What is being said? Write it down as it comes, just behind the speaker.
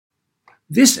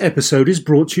This episode is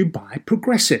brought to you by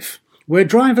Progressive, where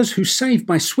drivers who save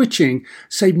by switching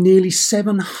save nearly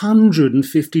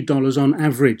 $750 on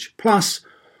average. Plus,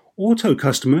 auto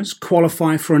customers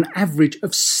qualify for an average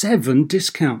of 7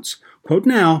 discounts. Quote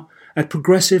now at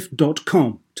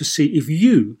progressive.com to see if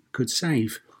you could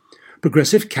save.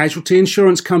 Progressive Casualty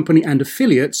Insurance Company and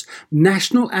affiliates,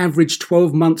 national average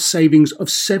 12-month savings of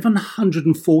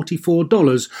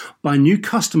 $744 by new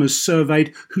customers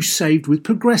surveyed who saved with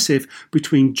Progressive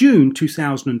between June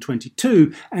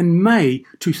 2022 and May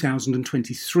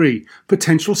 2023.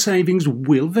 Potential savings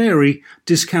will vary.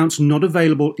 Discounts not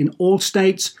available in all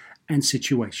states and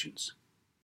situations.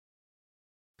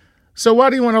 So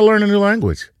why do you want to learn a new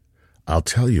language? I'll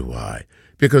tell you why.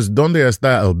 Because ¿dónde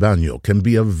está el baño can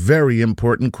be a very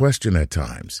important question at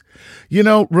times. You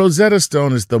know, Rosetta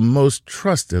Stone is the most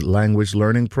trusted language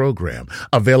learning program,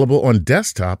 available on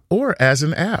desktop or as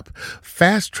an app.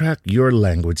 Fast-track your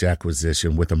language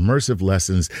acquisition with immersive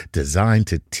lessons designed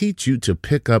to teach you to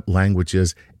pick up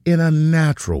languages in a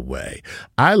natural way.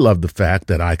 I love the fact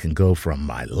that I can go from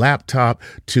my laptop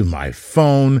to my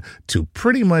phone to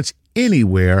pretty much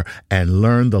anywhere and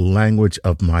learn the language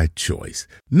of my choice.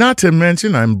 Not to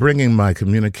mention, I'm bringing my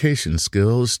communication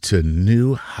skills to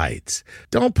new heights.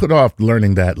 Don't put off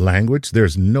learning that language.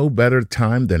 There's no better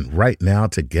time than right now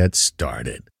to get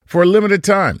started. For a limited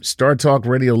time, Star Talk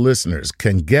Radio listeners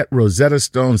can get Rosetta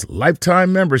Stone's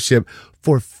lifetime membership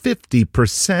for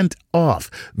 50%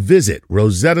 off. Visit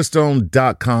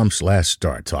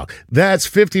rosettastone.com/StarTalk. That's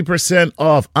 50%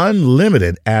 off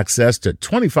unlimited access to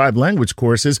 25 language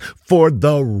courses for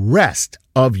the rest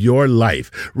of your life.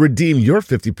 Redeem your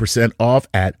 50% off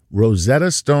at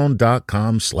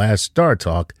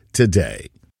rosettastone.com/StarTalk today.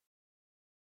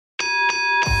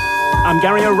 I'm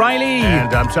Gary O'Reilly.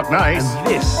 And I'm Chuck Nice. And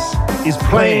this is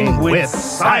Playing with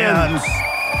Science.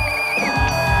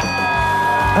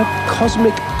 A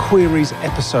Cosmic Queries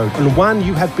episode, and one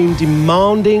you have been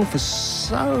demanding for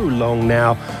so long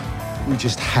now. We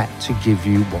just had to give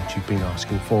you what you've been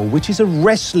asking for, which is a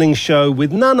wrestling show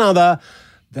with none other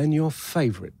than your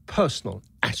favorite personal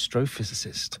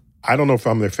astrophysicist. I don't know if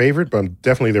I'm their favorite, but I'm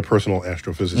definitely their personal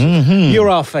astrophysicist. Mm-hmm. You're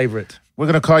our favorite. We're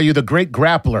going to call you the Great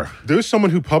Grappler. There was someone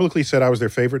who publicly said I was their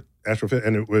favorite astrophysicist,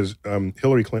 and it was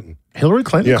Hillary Clinton. Hillary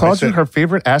Clinton called you her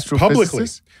favorite astrophysicist? Publicly.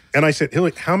 And I said,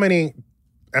 Hillary, how many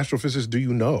astrophysicists do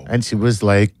you know? And she was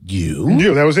like, you?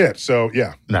 You, that was it. So,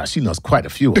 yeah. No, she knows quite a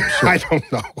few, I'm sure. I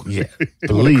don't know. Yeah,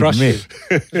 believe me.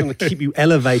 I'm going to keep you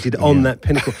elevated on that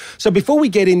pinnacle. So before we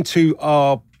get into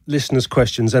our listeners'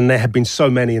 questions, and there have been so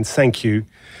many, and thank you,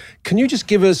 can you just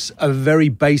give us a very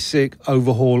basic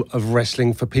overhaul of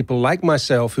wrestling for people like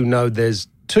myself who know there's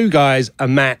 2 guys, a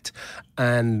mat,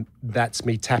 and that's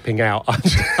me tapping out. I'm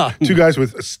done. 2 guys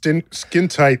with a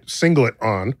skin-tight singlet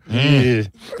on. Yeah.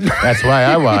 That's why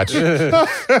I watch.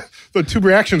 The 2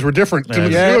 reactions were different to the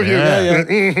 2 of you.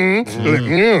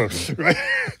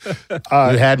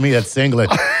 You had me at singlet.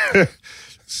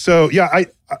 So, yeah,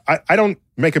 I don't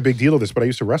make a big deal of this, but I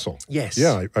used to wrestle. Yes.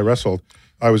 Yeah, I wrestled.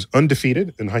 I was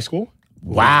undefeated in high school.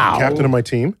 Wow. Captain of my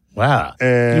team. Wow.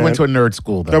 And you went to a nerd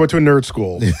school, though. I went to a nerd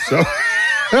school. So,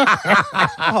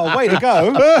 oh, way to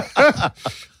go.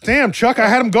 Damn, Chuck, I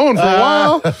had him going for a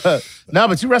while. No,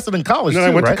 but you wrestled in college, then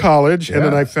too, I went right? to college, and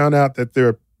then I found out that there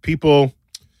are people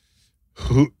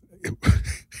who... I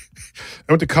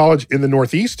went to college in the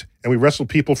Northeast, and we wrestled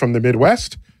people from the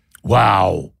Midwest.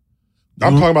 Wow.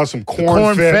 I'm talking about some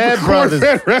corn-fed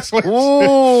wrestlers.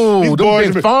 Ooh,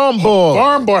 those big farm boys.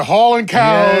 Farm boy hauling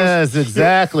cows. Yes,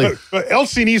 exactly.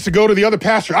 Elsie needs to go to the other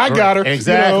pasture. I got her.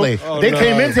 Exactly. You know? They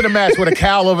came into the match with a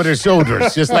cow over their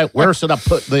shoulders, just like, where should I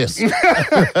put this?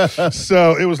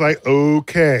 So it was like,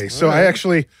 okay. So I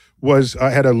actually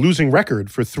I had a losing record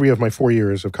for 3 of my 4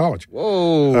 years of college.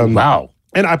 Whoa. Wow.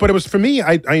 But it was, for me,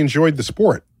 I enjoyed the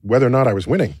sport, whether or not I was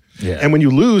winning. Yeah. And when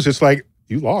you lose, it's like,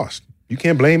 you lost. You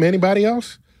can't blame anybody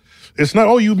else. It's not,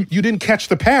 you didn't catch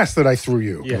the pass that I threw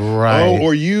you. Yeah. Right. Oh,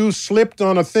 or you slipped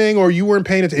on a thing, or you weren't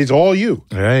paying attention. It's all you.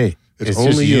 Right. It's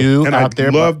only just you and out I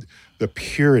there. loved the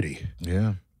purity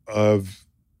Yeah. of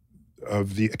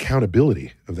the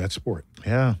accountability of that sport.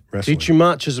 Yeah. Wrestling. Teach you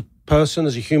much as a person,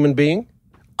 as a human being,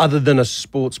 other than a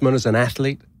sportsman, as an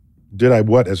athlete? Did I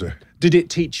what as a... Did it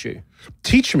teach you?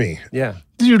 Teach me. Yeah.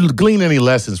 Did you glean any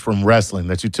lessons from wrestling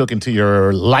that you took into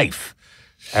your life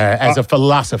as a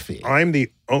philosophy? I'm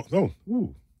the...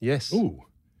 Yes.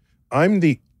 I'm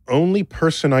the only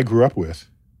person I grew up with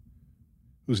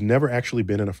who's never actually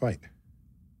been in a fight.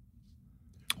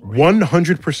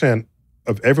 100%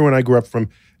 of everyone I grew up from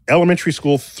elementary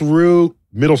school through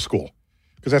middle school,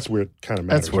 because that's where it kind of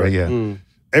matters. That's where, right? yeah.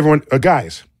 Everyone,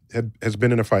 guys, has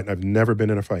been in a fight, and I've never been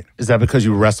in a fight. Is that because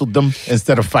you wrestled them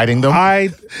instead of fighting them?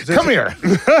 Come here.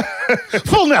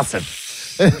 Full Nelson.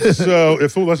 So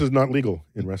if full Nelson is not legal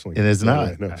in wrestling. It is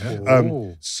not.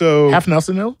 No. So half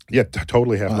Nelson, though? Yeah,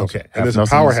 totally half Nelson. Okay. And there's a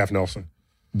power half Nelson.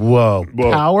 Whoa.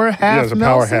 Power half Yeah, there's a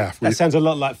power half. That sounds a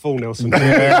lot like full Nelson.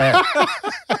 Yeah.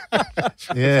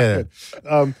 Yeah.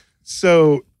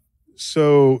 So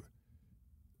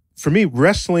for me,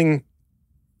 wrestling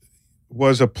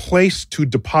was a place to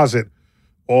deposit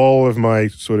all of my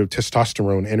sort of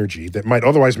testosterone energy that might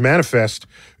otherwise manifest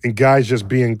in guys just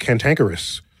being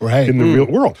cantankerous in the real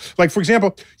world. Like, for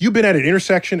example, you've been at an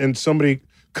intersection and somebody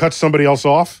cuts somebody else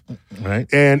off. Right.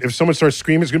 And if someone starts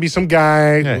screaming, it's going to be some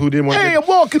guy who didn't want to... Hey, I'm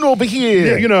walking over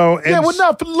here. Yeah, you know. And we're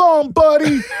not for long,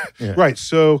 buddy. Right.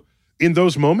 So in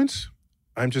those moments,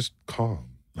 I'm just calm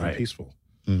and peaceful.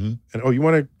 Mm-hmm. And, you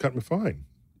want to cut me? Fine.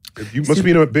 You must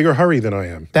be in a bigger hurry than I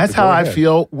am. That's how I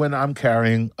feel when I'm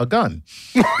carrying a gun.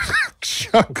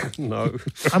 Chuck. No.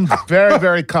 I'm very,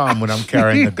 very calm when I'm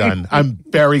carrying a gun. I'm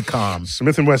very calm.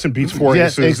 Smith & Wesson beats 4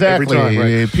 Yes, aces exactly. every time.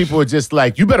 Right? People are just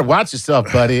like, you better watch yourself,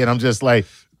 buddy. And I'm just like,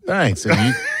 thanks.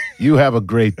 And you have a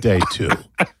great day, too.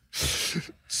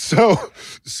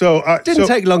 Didn't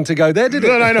take long to go there, did it?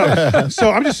 No, I know.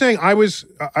 So I'm just saying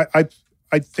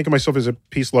I think of myself as a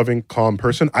peace-loving, calm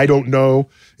person. I don't know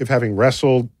if having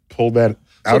wrestled pulled that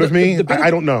out of me.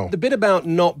 I don't know. The bit about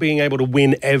not being able to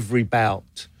win every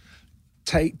bout,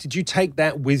 did you take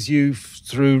that with you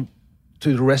through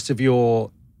to the rest of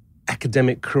your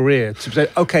academic career? To say,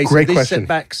 okay, Great so these question.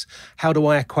 setbacks, how do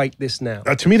I equate this now?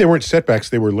 To me, they weren't setbacks.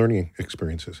 They were learning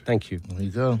experiences. Thank you. There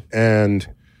you go. And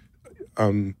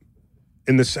in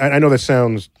this, I know that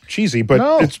sounds cheesy,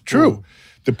 but it's true.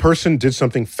 The person did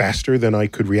something faster than I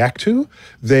could react to.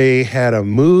 They had a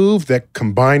move that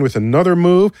combined with another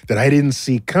move that I didn't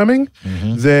see coming.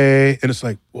 Mm-hmm. And it's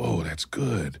like, whoa, that's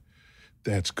good.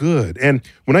 That's good. And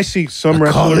when I see some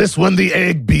wrestlers... Call this one the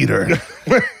egg beater.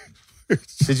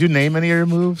 Did you name any of your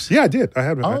moves? Yeah, I did. I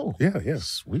have. Oh, yeah.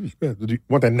 Sweet. Yeah. Do you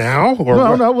want that now?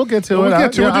 Or No, we'll get to it. We'll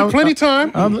get to it. There's plenty of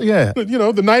time. Yeah. You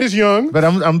know, the night is young. But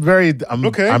I'm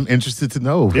okay. I'm interested to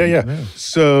know. Yeah.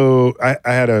 So I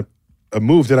had a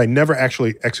move that I never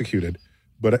actually executed,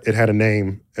 but it had a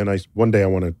name, and one day I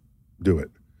want to do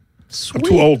it. Sweet. I'm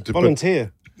too old to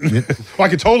volunteer. Well, I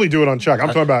could totally do it on Chuck. I'm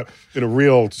talking about in a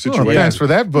real situation. Well, thanks for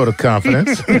that vote of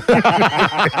confidence.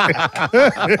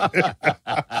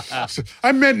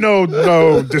 I meant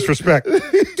no disrespect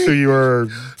to your...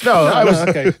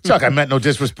 No, Chuck, I meant no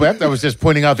disrespect. I was just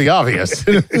pointing out the obvious.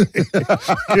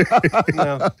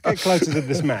 Now, get closer to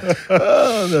this match.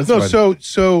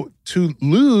 So to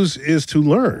lose is to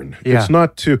learn. Yeah. It's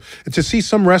not to see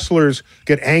some wrestlers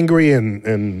get angry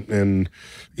and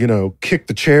kick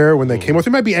the chair when they came off.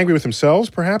 They might be angry with themselves,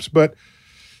 perhaps, but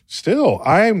still,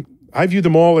 I view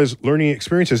them all as learning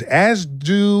experiences, as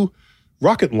do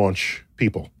rocket launch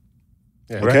people.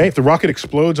 Yeah, okay, right. If the rocket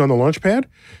explodes on the launch pad,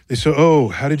 they say, "Oh,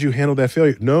 how did you handle that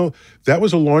failure?" No, that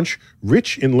was a launch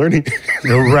rich in learning.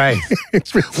 You're right.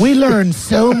 We learned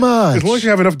so much. As long as you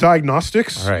have enough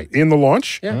diagnostics in the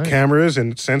launch, cameras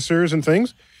and sensors and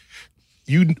things,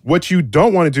 what you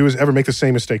don't want to do is ever make the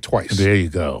same mistake twice. There you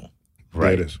go.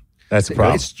 Right. There it is. That's the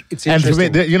problem. It's and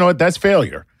interesting. you know what? That's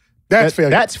failure. That's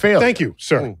failure. That's failure. Thank you,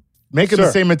 sir. Making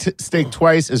the same mistake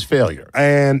twice is failure.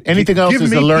 And anything else give is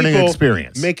me a learning people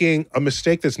experience. Making a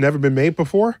mistake that's never been made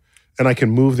before, and I can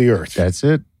move the earth. That's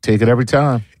it. Take it every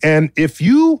time. And if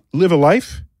you live a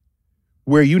life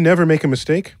where you never make a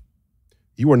mistake,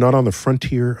 you are not on the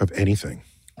frontier of anything.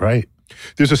 Right.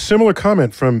 There's a similar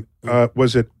comment from,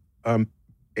 was it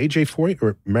AJ Foyt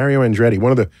or Mario Andretti,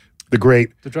 one of the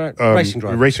great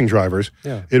racing drivers.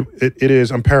 Yeah. It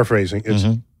is, I'm paraphrasing, it's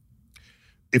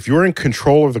if you're in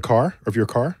control of your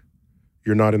car,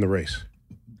 you're not in the race.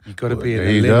 You got to be in There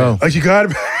the you limit. go. You got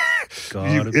to.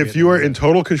 If you are in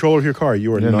total control of your car,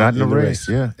 you are not in the race.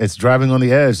 Yeah, it's driving on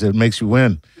the edge that makes you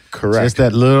win. Correct. Just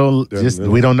that little.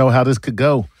 We don't know how this could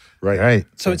go. Right.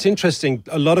 So it's interesting.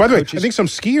 A lot of By the way, coaches. I think some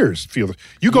skiers feel this.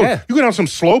 You go down some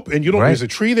slope and you don't. There's a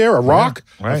tree there, a rock,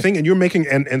 a thing, and you're making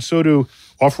and so do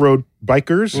off-road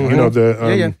bikers. You know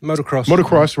the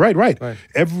motocross. Right.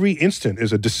 Every instant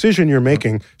is a decision you're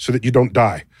making so that you don't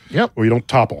die. Yep. Or you don't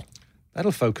topple.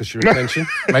 That'll focus your attention.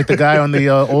 Like the guy on the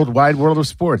old Wide World of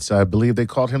Sports. I believe they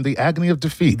called him the Agony of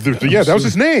Defeat. That was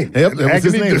his name. Yep, that was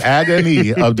his name.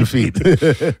 Agony of Defeat.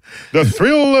 The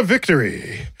thrill of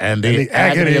victory. And the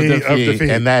agony of defeat.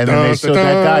 And then they showed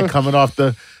that guy coming off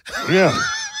the... Yeah.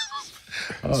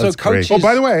 So coaches... Oh,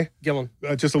 by the way, go on.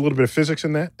 Just a little bit of physics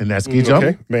in that. In that ski jump?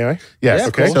 Okay, may I? Yes.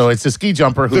 Okay. So it's a ski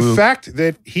jumper who... The fact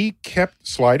that he kept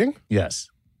sliding Yes.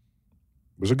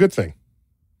 was a good thing.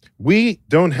 we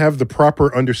don't have the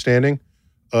proper understanding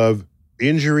of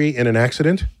injury in an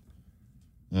accident.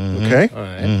 Okay? All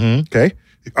right. Okay?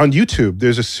 On YouTube,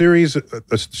 there's a series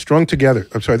strung together.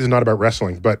 I'm sorry, this is not about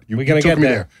wrestling, but you took me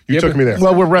there. You took me there.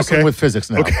 Well, we're wrestling with physics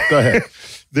now. Okay. Go ahead.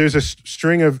 There's a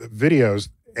string of videos,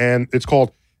 and it's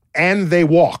called "And They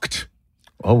Walked."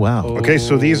 Oh, wow. Okay,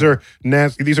 so these are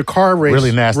car race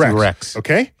Really nasty wrecks.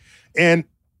 Okay, and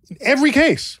in every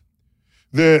case,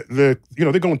 they're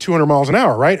going 200 miles an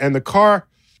hour, right? And the car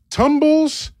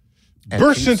tumbles,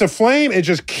 bursts into flame, and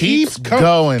just keeps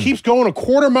going a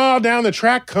quarter mile down the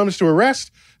track, comes to a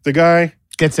rest. The guy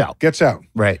Gets out.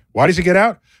 Right. Why does he get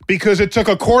out? Because it took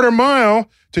a quarter mile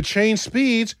to change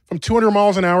speeds from 200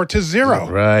 miles an hour to 0.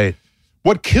 Right.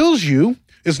 What kills you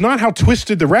is not how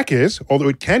twisted the wreck is, although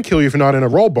it can kill you if you're not in a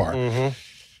roll bar.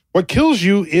 What kills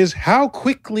you is how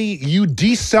quickly you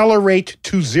decelerate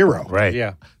to 0. Right.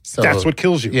 Yeah. So That's what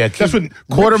kills you. Yeah. That's what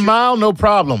quarter mile, no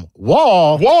problem.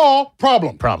 Wall,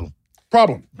 problem.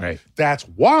 Right. That's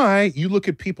why you look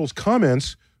at people's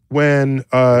comments when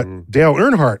Dale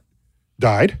Earnhardt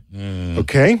died.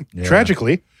 Okay, Yeah.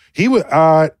 Tragically,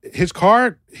 his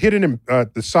car hit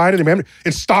the side of the embankment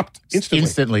and stopped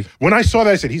instantly. When I saw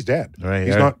that, I said, "He's dead. Right, He's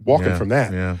yeah, not walking yeah, from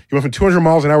that." yeah. He went from 200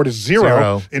 miles an hour to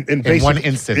 0 in 1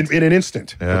 instant. In an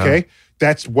instant. Yeah. Okay,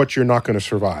 that's what you're not going to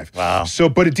survive. Wow. So,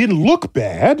 but it didn't look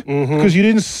bad because you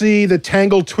didn't see the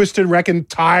tangled, twisted wreck and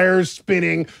tires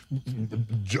spinning,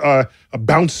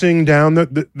 bouncing down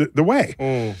the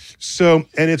way. So,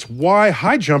 and it's why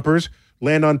high jumpers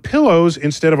land on pillows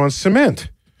instead of on cement.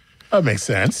 That makes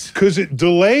sense. Because it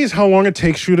delays how long it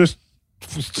takes you to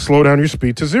slow down your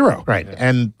speed to 0. Right.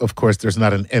 And, of course, there's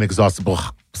not an inexhaustible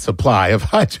supply of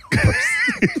high jumpers.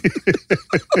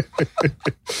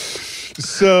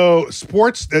 So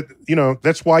sports,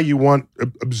 that's why you want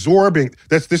absorbing.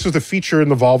 This is the feature in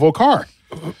the Volvo car.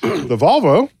 The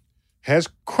Volvo has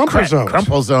crumple zones.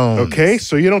 Crumple zones. Okay,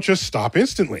 so you don't just stop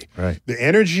instantly. Right. The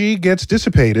energy gets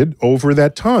dissipated over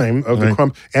that time of the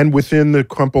crump and within the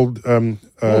crumpled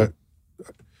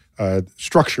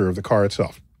structure of the car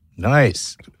itself.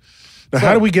 Nice. Now,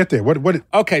 how do we get there? What?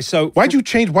 Okay, so Why'd you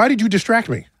change? Why did you distract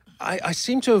me? I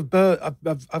seem to have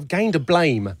I've gained a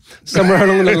blame somewhere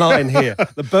along the line here.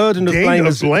 The burden of Gained blame.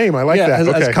 a blame. I like that. Has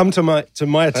Okay. come to my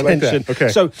attention. like that. Okay.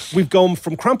 So we've gone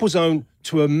from crumple zone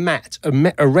to a mat,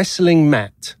 a wrestling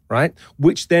mat, right?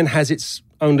 Which then has its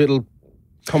own little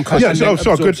compression. Yeah, so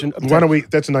good. absorption. Why don't we?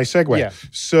 That's a nice segue. Yeah.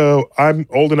 So I'm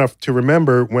old enough to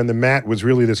remember when the mat was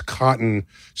really this cotton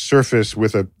surface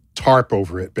with a tarp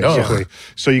over it, basically.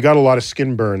 So you got a lot of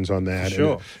skin burns on that.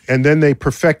 Sure. And then they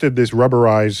perfected this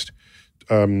rubberized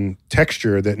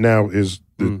texture that now is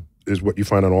what you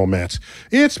find on all mats.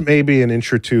 It's maybe an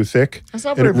inch or two thick, That's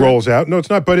not and it very rolls out. No, it's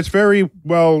not, but it's very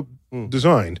well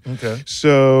designed. Okay.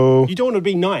 So You don't want to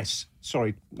be nice.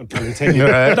 Sorry, no pun intended. You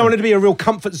don't want it to be a real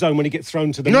comfort zone when you get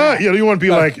thrown to the no, mat. you want to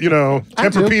be like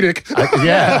Tempur-Pedic.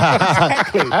 Yeah.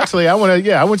 Actually, I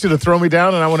want you to throw me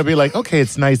down and I want to be like, okay,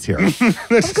 it's nice here. I'm going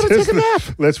to take a nap.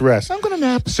 Let's rest. I'm going to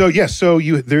nap. So yes,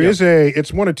 there is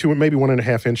it's 1 or 2, maybe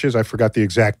 1.5 inches. I forgot the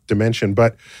exact dimension,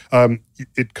 but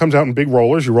it comes out in big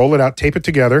rollers. You roll it out, tape it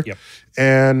together,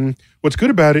 and what's good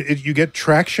about it is you get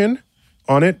traction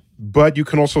on it, but you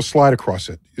can also slide across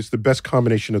it. It's the best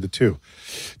combination of the two.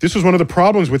 This was one of the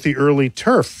problems with the early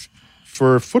turf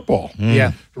for football.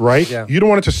 Yeah. Right? Yeah. You don't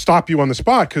want it to stop you on the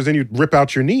spot because then you'd rip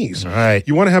out your knees. Right.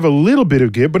 You want to have a little bit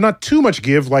of give, but not too much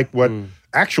give like what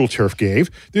actual turf gave.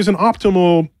 There's an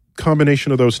optimal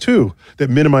combination of those two that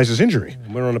minimizes injury.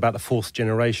 We're on about the 4th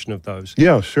generation of those.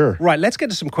 Yeah, sure. Right, let's get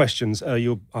to some questions. Our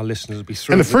listeners will be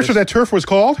thrilled. And the first of that turf was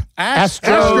called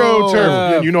Astro.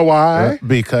 AstroTurf. And you know why?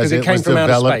 Because it came was from outer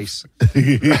developed. space.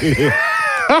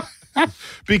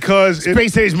 Because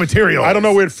Space age material. I don't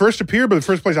know where it first appeared, but the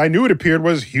first place I knew it appeared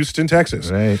was Houston, Texas.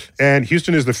 Right. And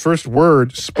Houston is the first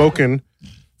word spoken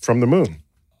from the moon.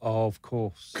 Of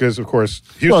course. Because, of course,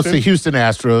 Houston. Well, it's the Houston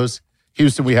Astros.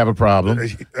 Houston, we have a problem.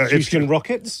 Houston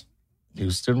Rockets.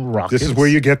 Houston Rockets. This is where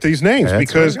you get these names That's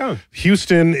because where we go.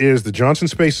 Houston is the Johnson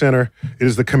Space Center. It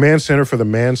is the command center for the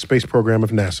manned space program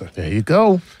of NASA. There you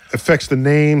go. Affects the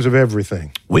names of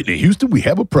everything. Whitney Houston, we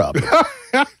have a problem.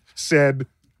 Said,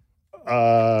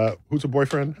 who's a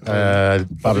boyfriend?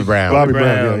 Bobby Brown. Bobby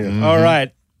Brown. Yeah. All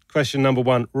right. Question number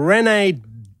 1. Renee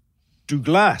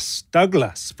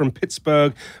Douglas from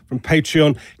Pittsburgh, from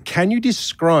Patreon. Can you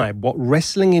describe what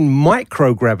wrestling in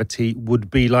microgravity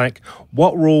would be like?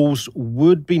 What rules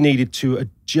would be needed to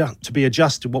be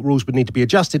adjusted? What rules would need to be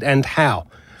adjusted and how?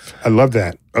 I love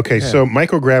that. Okay, so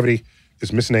microgravity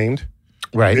is misnamed.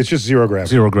 Right. It's just zero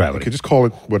gravity. Zero gravity. Okay, just call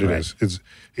it what it is. It's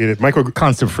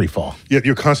Constant free fall.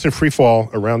 your constant free fall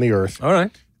around the Earth. All right.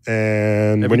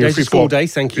 And Every when you're day's a free school fall, day,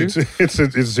 thank you. It's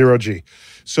 0G.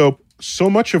 So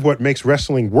much of what makes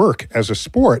wrestling work as a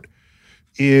sport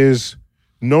is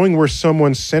knowing where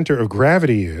someone's center of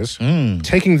gravity is,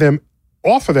 taking them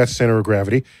off of that center of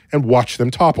gravity and watch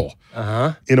them topple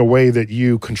in a way that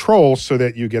you control so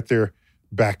that you get their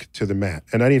back to the mat.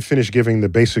 And I didn't finish giving the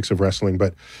basics of wrestling,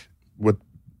 but what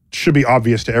should be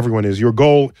obvious to everyone is your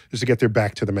goal is to get their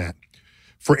back to the mat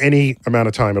for any amount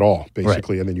of time at all,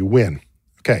 basically, and then you win.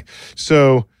 Okay,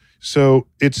 so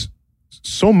it's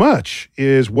so much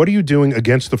is what are you doing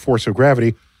against the force of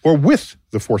gravity or with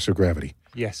the force of gravity?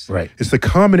 Yes. Right. It's the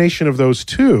combination of those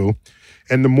two,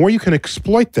 and the more you can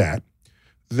exploit that,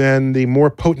 then the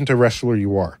more potent a wrestler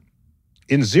you are.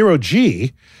 In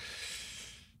 0G,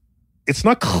 it's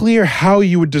not clear how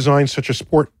you would design such a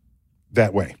sport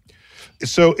that way.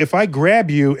 So if I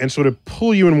grab you and sort of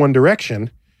pull you in one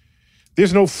direction,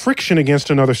 there's no friction against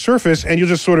another surface, and you'll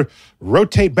just sort of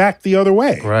rotate back the other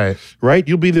way. Right?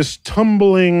 You'll be this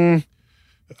tumbling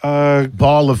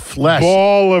ball of flesh.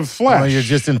 Well, you're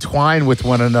just entwined with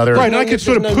one another. Right, and I could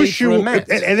sort of push you, and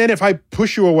then if I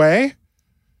push you away,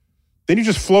 then you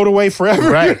just float away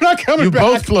forever. Right. You're not coming back. You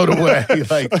both float away.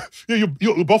 Like you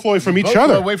both float away from each both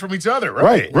other. float away from each other.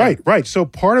 Right. Right. So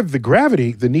part of the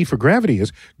gravity, the need for gravity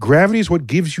is what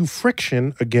gives you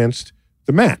friction against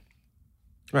the mat.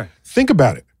 Right. Think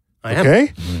about it. I am.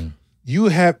 Okay? You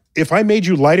have, if I made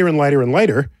you lighter and lighter and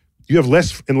lighter, you have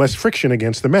less and less friction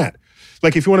against the mat.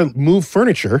 Like if you want to move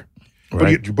furniture,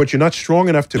 but you're not strong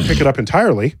enough to pick it up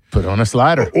entirely. Put on a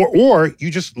slider. Or you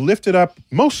just lift it up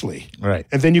mostly. Right.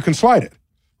 And then you can slide it.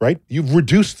 Right? You've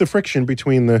reduced the friction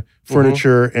between the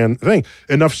furniture and the thing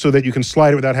enough so that you can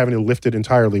slide it without having to lift it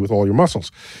entirely with all your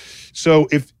muscles. So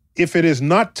if it is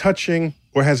not touching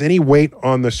or has any weight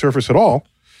on the surface at all,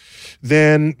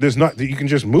 then you can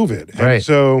just move it. Right.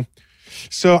 And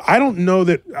so I don't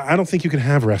think you can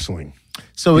have wrestling.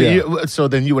 So so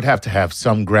then you would have to have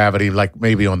some gravity, like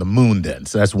maybe on the moon then.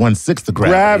 So that's 1/6 of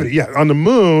gravity. Yeah. On the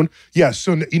moon,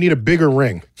 so you need a bigger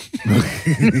ring.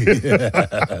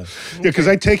 Because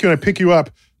I take you and I pick you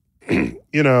up,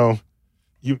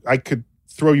 I could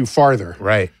throw you farther.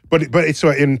 Right. But it's so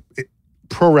in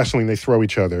pro wrestling, they throw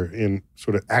each other. In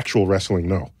sort of actual wrestling,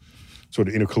 no. Sort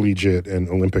of intercollegiate and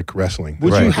Olympic wrestling.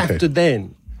 Would you have to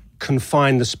then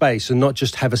confine the space and not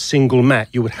just have a single mat?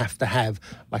 You would have to have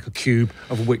like a cube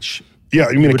of which... Yeah,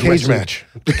 you mean a cage wrestle. match?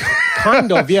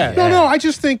 Kind of, yeah. No, I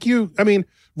just think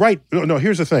right. No,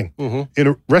 here's the thing. In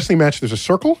a wrestling match, there's a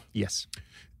circle. Yes.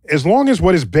 As long as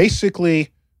what is basically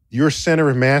your center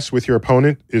of mass with your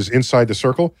opponent is inside the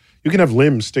circle, you can have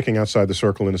limbs sticking outside the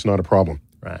circle and it's not a problem.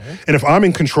 Right. And if I'm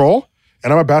in control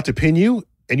and I'm about to pin you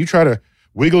and you try to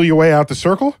wiggle your way out the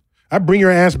circle, I bring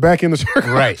your ass back in the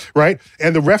circle. Right.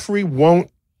 And the referee won't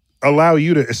allow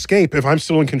you to escape if I'm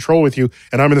still in control with you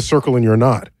and I'm in the circle and you're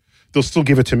not. They'll still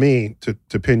give it to me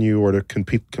to pin you or to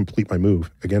complete my move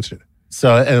against it.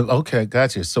 So, okay,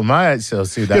 gotcha. So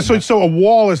see that. Yeah, so a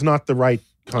wall is not the right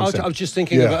concept. I was just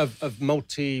thinking of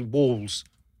multi-walls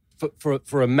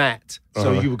for a mat.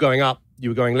 So you were going up, you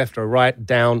were going left or right,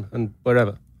 down, and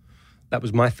whatever. That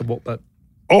was my thought, but...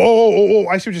 Oh,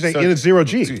 I see what you're saying. It's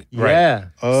 0G. Right. Yeah.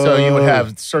 So you would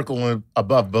have circle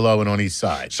above, below, and on each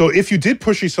side. So if you did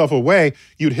push yourself away,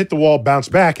 you'd hit the wall, bounce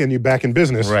back, and you're back in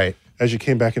business. Right. As you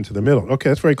came back into the middle. Okay,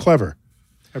 that's very clever.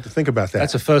 I have to think about that.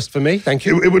 That's a first for me. Thank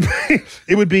you.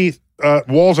 It would be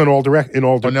walls in all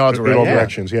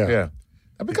directions. Yeah.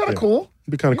 That'd be kind of cool.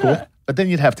 It'd be kind of cool. But then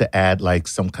you'd have to add like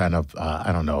some kind of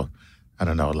I don't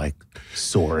know, like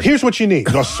sword. Here's what you need: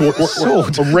 a sword, or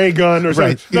a ray gun, or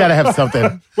something. Right. You gotta have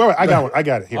something. Wait, I got one. I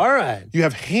got it here. All right. You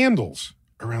have handles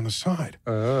around the side,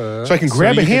 so I can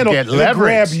grab you a can handle, get and then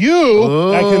grab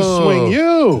you. I can swing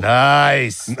you.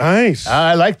 Nice.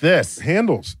 I like this.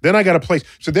 Handles. Then I got a place.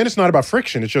 So then it's not about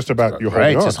friction. It's just about you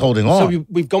holding on. Just holding on. So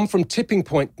we've gone from tipping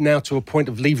point now to a point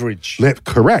of leverage.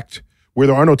 Correct. Where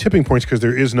there are no tipping points because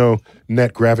there is no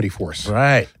net gravity force.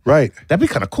 Right. That'd be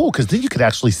kind of cool because then you could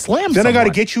actually slam. Then someone. I got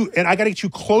to get you, and I got to get you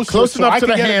close enough to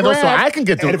the handle so I can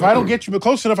get to. And if I don't get you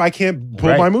close enough, I can't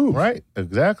pull my move. Right.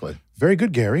 Exactly. Very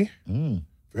good, Gary.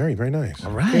 Very, very nice.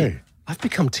 All right. Okay. I've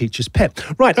become teacher's pet.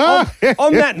 Right.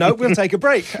 On that note, we'll take a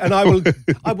break, and I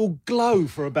will glow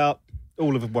for about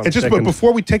all of 1 second. But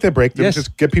before we take that break, let's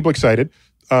just get people excited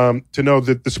to know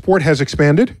that the sport has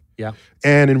expanded. Yeah.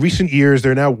 And in recent years,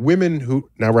 there are now women who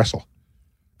now wrestle.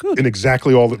 Good. In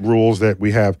exactly all the rules that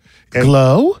we have. And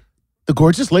Glow? The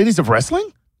gorgeous ladies of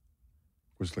wrestling?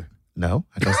 what's the- No,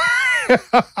 I guess.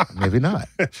 Maybe not.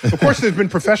 Of course, there's been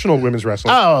professional women's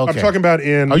wrestling. Oh, okay. I'm talking about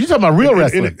Oh, you're talking about real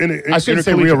wrestling. I shouldn't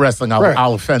say real wrestling.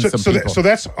 I'll offend some people. So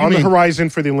that's on the horizon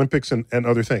for the Olympics and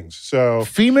other things. So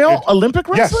female Olympic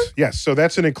wrestling? Yes. So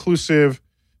that's an inclusive.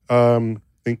 The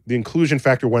inclusion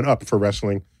factor went up for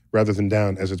wrestling rather than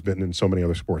down, as it's been in so many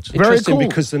other sports. Interesting, Very cool.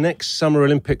 because the next Summer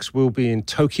Olympics will be in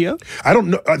Tokyo. I don't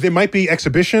know. There might be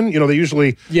exhibition. They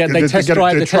usually they test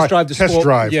drive the sport.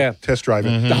 Test drive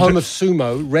it. The home of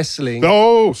sumo wrestling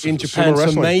in Japan.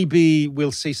 So maybe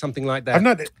we'll see something like that. I've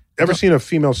not ever seen a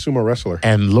female sumo wrestler.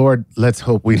 And Lord, let's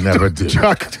hope we never do.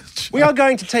 We are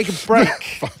going to take a break,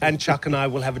 and Chuck and I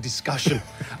will have a discussion.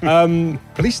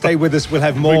 Please stay with us. We'll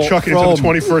have more Chuck from into the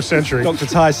 21st century. Dr.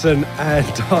 Tyson and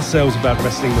ourselves about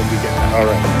wrestling when we get back. All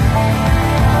right.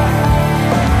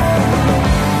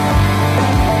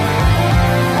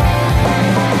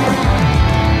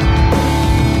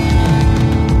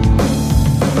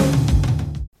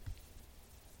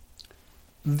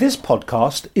 This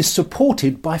podcast is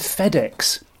supported by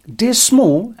FedEx. Dear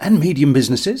small and medium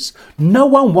businesses, no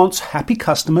one wants happy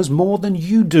customers more than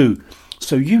you do.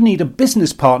 So you need a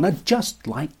business partner just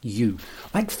like you,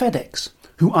 like FedEx,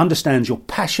 who understands your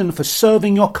passion for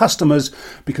serving your customers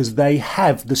because they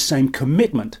have the same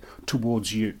commitment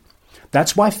towards you.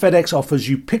 That's why FedEx offers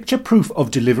you picture proof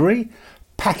of delivery,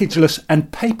 packageless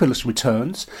and paperless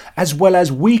returns, as well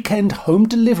as weekend home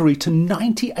delivery to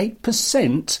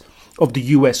 98% of the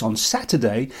US on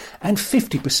Saturday and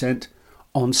 50%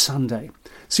 on Sunday.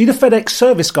 See the FedEx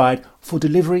service guide for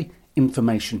delivery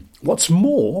information. What's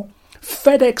more,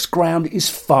 FedEx Ground is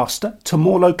faster to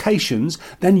more locations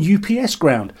than UPS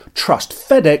Ground. Trust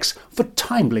FedEx for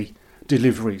timely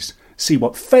deliveries. See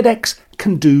what FedEx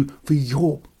can do for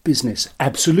your business.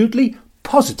 Absolutely,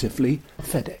 positively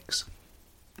FedEx.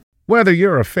 Whether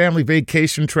you're a family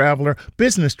vacation traveler,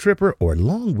 business tripper, or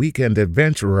long weekend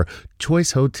adventurer,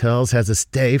 Choice Hotels has a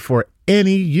stay for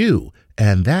any you.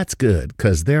 And that's good,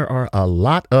 because there are a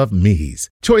lot of me's.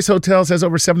 Choice Hotels has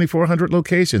over 7,400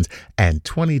 locations and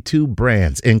 22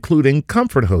 brands, including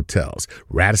Comfort Hotels,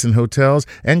 Radisson Hotels,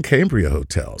 and Cambria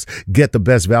Hotels. Get the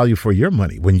best value for your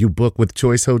money when you book with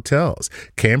Choice Hotels.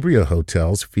 Cambria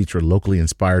Hotels feature locally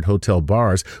inspired hotel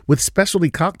bars with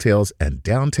specialty cocktails and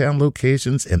downtown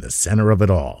locations in the center of it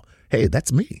all. Hey,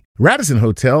 that's me. Radisson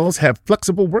Hotels have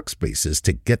flexible workspaces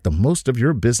to get the most of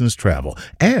your business travel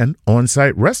and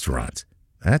on-site restaurants.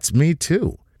 That's me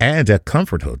too. And at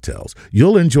Comfort Hotels,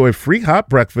 you'll enjoy free hot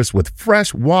breakfast with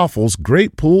fresh waffles,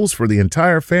 great pools for the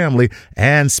entire family,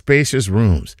 and spacious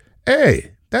rooms.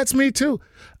 Hey, that's me too.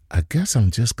 I guess I'm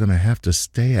just going to have to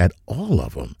stay at all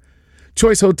of them.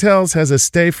 Choice Hotels has a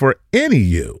stay for any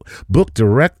you. Book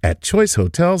direct at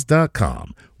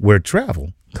choicehotels.com, where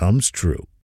travel comes true.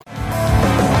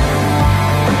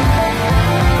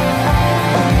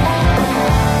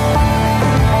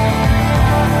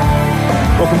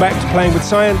 Welcome back to Playing with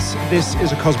Science. This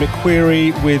is a Cosmic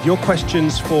Query with your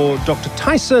questions for Dr.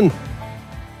 Tyson,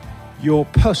 your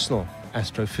personal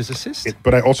astrophysicist.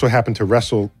 But I also happen to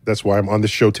wrestle. That's why I'm on the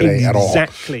show today at all.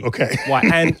 Exactly. Okay. Why,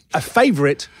 and a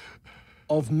favourite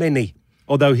of many,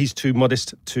 although he's too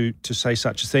modest to say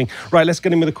such a thing. Right, let's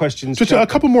get in with the questions. Just a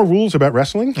couple more rules about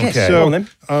wrestling. Yes. Okay. Go on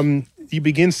then. You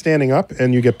begin standing up,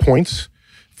 and you get points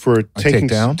for taking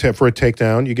for a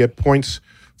takedown. You get points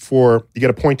you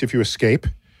get a point if you escape.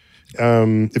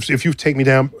 If you take me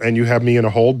down and you have me in a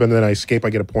hold, but then I escape, I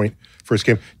get a point for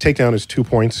escape. Takedown is 2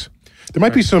 points. There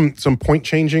might be some point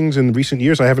changings in recent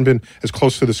years. I haven't been as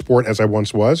close to the sport as I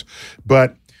once was,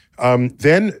 but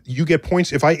then you get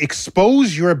points if I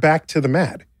expose your back to the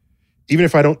mat, even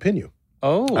if I don't pin you.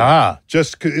 Oh.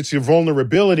 Just 'cause it's your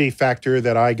vulnerability factor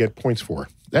that I get points for.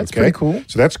 That's pretty cool.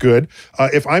 So that's good.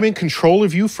 If I'm in control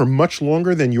of you for much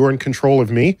longer than you're in control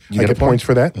of me, I get points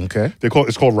for that. Okay.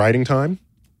 It's called riding time.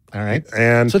 All right.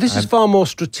 And So this is far more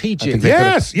strategic.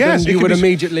 Yes. Than you would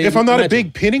immediately If I'm not imagine. a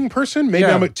big pinning person, maybe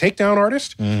I'm a takedown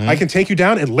artist, I can take you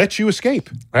down and let you escape.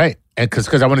 Right. And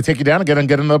because I want to take you down and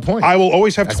get another point. I will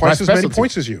always have That's twice my as many specialty.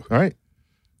 points as you. All right.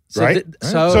 Right?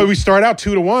 So we start out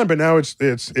 2-1, but now it's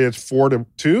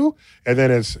 4-2, and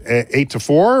then it's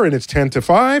 8-4, and it's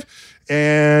 10-5.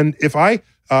 And if I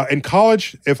in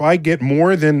college, if I get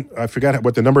more than I forgot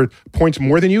what the number of points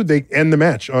more than you, they end the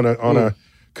match on a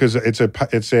because it's an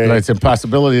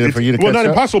impossibility for you to catch well, not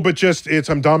up. impossible, but just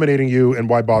I'm dominating you, and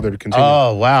why bother to continue?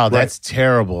 Oh wow, that's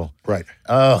terrible. Right.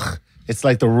 Ugh. It's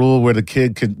like the rule where the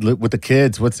kid could with the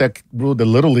kids. What's that rule? The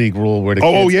Little League rule where the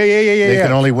Oh, kids, yeah. They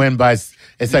can only win by.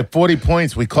 It's like 40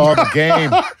 points. We call the game.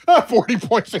 40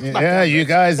 points. Yeah, you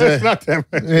guys. It's not that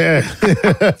much. Yeah.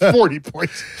 40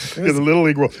 points. Yeah, the Little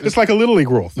League rule. It's like a Little League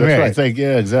rule. That's right. It's like,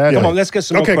 exactly. Come on, let's get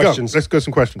some more questions. Go. Let's go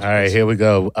some questions. All right, here we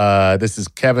go. This is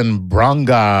Kevin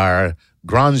Granjian.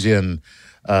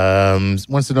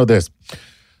 Wants to know this.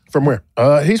 From where?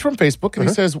 He's from Facebook, and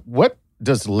he says, what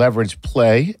does leverage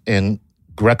play in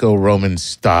Greco-Roman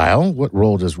style? What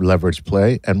role does leverage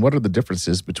play? And what are the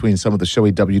differences between some of the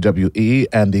showy WWE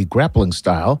and the grappling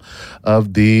style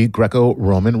of the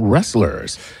Greco-Roman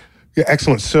wrestlers? Yeah,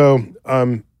 excellent. So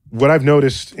what I've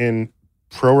noticed in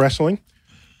pro wrestling,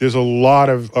 there's a lot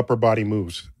of upper body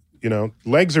moves.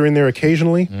 Legs are in there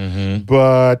occasionally,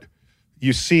 but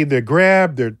you see they're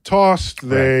grabbed, they're tossed,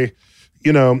 legs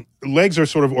are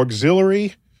sort of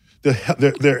auxiliary.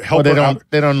 They're helping out.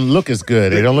 They don't look as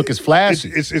good. They don't look as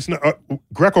flashy. It's not,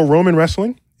 Greco-Roman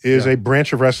wrestling is a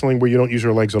branch of wrestling where you don't use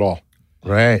your legs at all.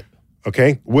 Right.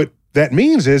 Okay? What that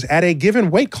means is at a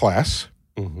given weight class,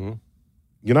 you're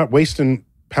not wasting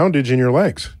poundage in your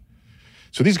legs.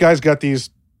 So these guys got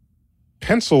these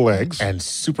pencil legs and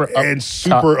super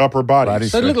upper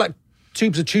bodies. So they look like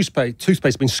tubes of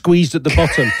toothpaste been squeezed at the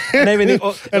bottom. And everything,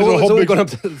 and it's all gone up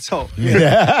to the top.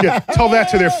 Yeah. Tell that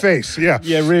to their face. Yeah.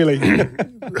 Yeah, really.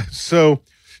 So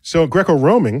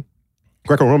Greco-Roman,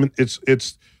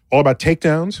 it's all about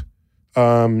takedowns.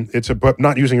 It's about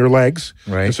not using your legs.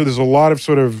 Right. And so there's a lot of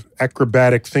sort of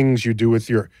acrobatic things you do with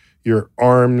your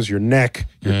arms, your neck,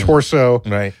 your torso.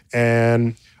 Right.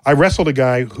 And I wrestled a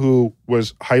guy who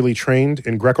was highly trained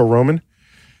in Greco-Roman,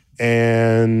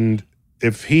 and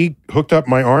if he hooked up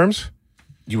my arms,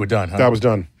 you were done, huh? I was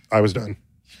done.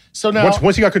 So now,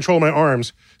 once he got control of my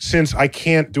arms, since I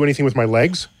can't do anything with my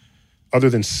legs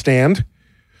other than stand,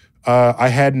 I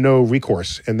had no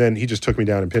recourse. And then he just took me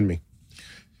down and pinned me.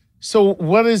 So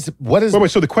what is? Wait.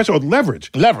 So the question of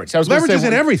leverage. Leverage. Leverage is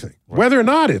in everything. Right. Whether or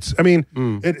not it's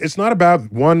not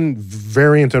about one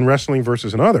variant in wrestling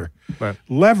versus another. Right.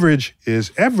 Leverage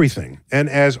is everything. And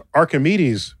as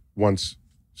Archimedes once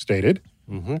stated,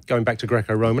 going back to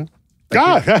Greco-Roman.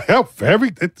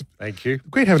 Thank you.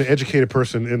 Great having an educated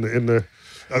person in the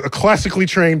a classically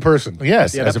trained person.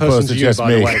 Yes, as opposed to just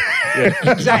me.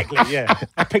 Yeah, exactly. Yeah,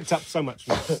 I picked up so much.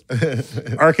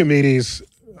 Archimedes,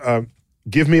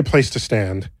 give me a place to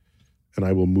stand, and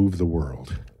I will move the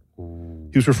world.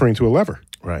 He was referring to a lever.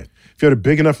 Right. If you had a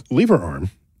big enough lever arm,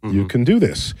 you can do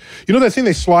this. You know that thing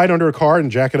they slide under a car and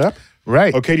jack it up?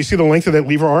 Right. Okay. Do you see the length of that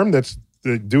lever arm that's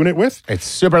doing it with? It's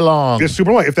super long. It's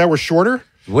super long. If that were shorter,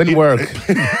 wouldn't work.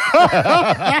 You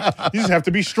just have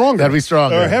to be stronger. Gotta be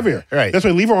stronger. Or heavier. Right. That's why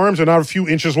lever arms are not a few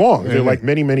inches long. They're like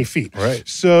many, many feet. Right.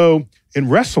 So in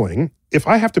wrestling, if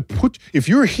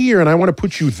you're here and I want to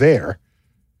put you there,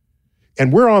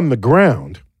 and we're on the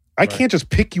ground, I can't just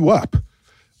pick you up.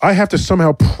 I have to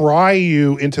somehow pry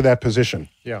you into that position.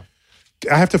 Yeah.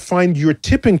 I have to find your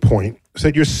tipping point so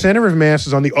that your center of mass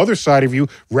is on the other side of you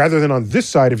rather than on this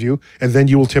side of you, and then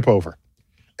you will tip over.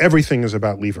 Everything is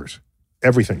about levers.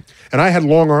 Everything. And I had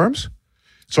long arms,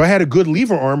 so I had a good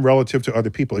lever arm relative to other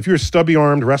people. If you're a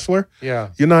stubby-armed wrestler,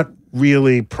 you're not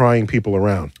really prying people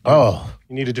around. Oh.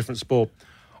 You need a different sport.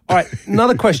 All right,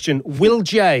 another question. Will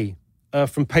J.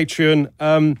 From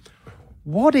Patreon.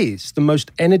 What is the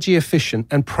most energy efficient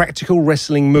and practical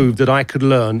wrestling move that I could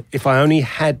learn if I only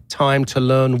had time to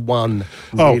learn one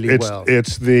really well?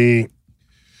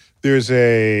 There's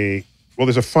a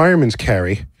fireman's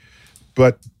carry,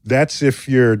 but that's if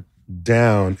you're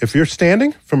down. If you're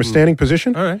standing from a standing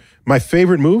position, all right. My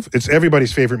favorite move, it's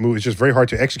everybody's favorite move. It's just very hard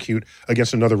to execute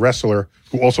against another wrestler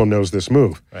who also knows this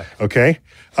move. Right. Okay?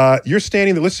 You're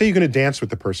standing there. Let's say you're going to dance with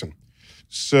the person.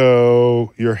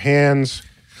 So your hands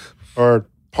are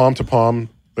palm to palm,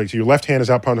 so your left hand is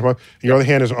out palm to palm, and your other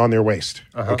hand is on their waist.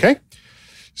 Okay?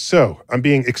 So I'm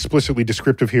being explicitly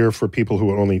descriptive here for people who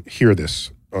will only hear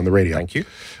this on the radio. Thank you.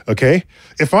 Okay?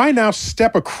 If I now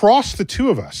step across the two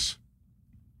of us,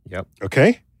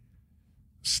 okay?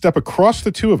 Step across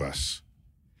the two of us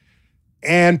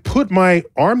and put my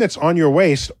arm that's on your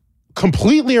waist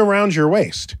completely around your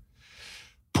waist,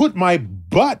 put my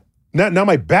butt, now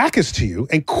my back is to you,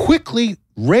 and quickly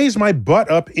raise my butt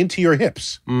up into your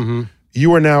hips.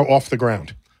 You are now off the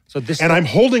ground. And I'm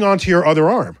holding onto your other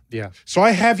arm. Yeah. So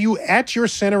I have you at your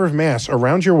center of mass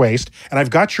around your waist, and I've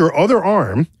got your other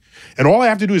arm, and all I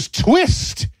have to do is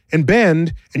twist and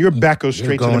bend, and your back goes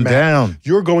straight to the mat. Down.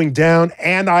 You're going down,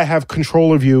 and I have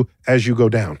control of you as you go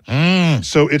down.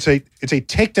 So it's a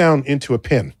takedown into a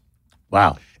pin.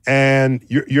 Wow. And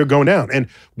you're going down. And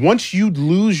once you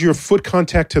lose your foot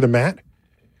contact to the mat,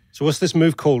 So what's this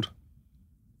move called?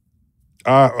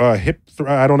 I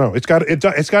don't know. It's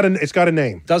got a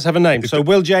name. Does have a name. So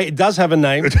Will J, it does have a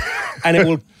name, and it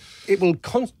will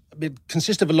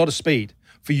consist of a lot of speed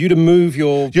for you to move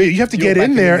your. You have to get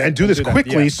in there and do this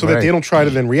quickly so that they don't try to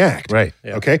then react. Right.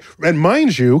 Yeah. Okay. And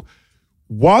mind you,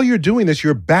 while you're doing this,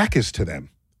 your back is to them.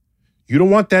 You don't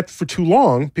want that for too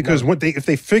long because if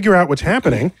they figure out what's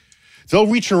happening, they'll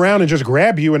reach around and just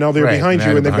grab you, and now they're behind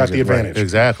you, and they've got the advantage. Right.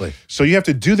 Exactly. So you have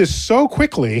to do this so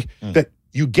quickly that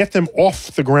you get them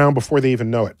off the ground before they even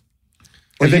know it.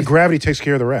 And then gravity takes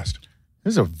care of the rest.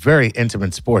 This is a very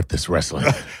intimate sport, this wrestling.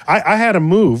 I had a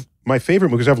move, my favorite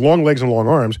move, because I have long legs and long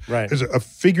arms, is a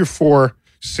figure 4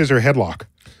 scissor headlock.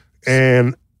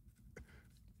 And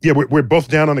yeah, we're both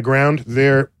down on the ground.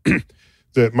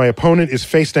 My opponent is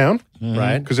face down.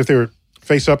 Right. Because if they're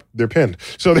face up, they're pinned.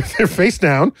 So they're face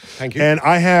down. Thank you. And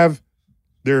I have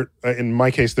in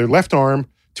my case, their left arm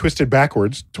twisted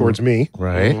backwards towards me.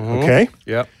 Right. Okay.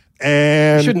 Yep.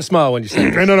 And You shouldn't smile when you say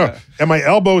it. No. And my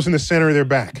elbow's in the center of their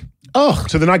back. Oh.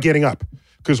 So they're not getting up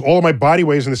because all of my body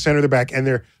weight is in the center of their back, and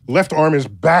their left arm is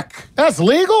back. That's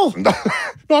legal? No,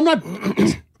 I'm not.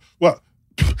 Well,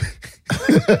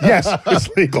 yes, it's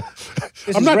legal.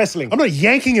 This is wrestling. I'm not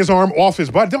yanking his arm off his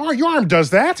body. Your arm does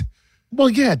that. Well,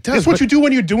 yeah, it does. It's what you do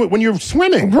when you're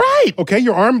swimming. Right. Okay,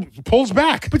 your arm pulls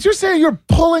back. But you're saying you're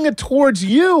pulling it towards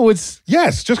you. It's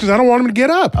Yes, just because I don't want him to get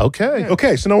up. okay.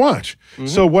 Okay, so now watch.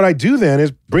 So what I do then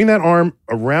is bring that arm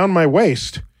around my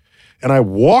waist, and I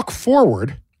walk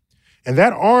forward, and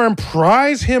that arm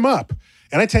pries him up,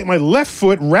 and I take my left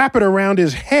foot, wrap it around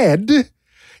his head,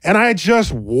 and I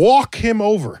just walk him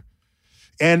over.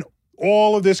 And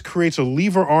all of this creates a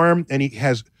lever arm, and he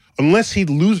can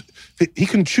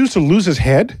choose to lose his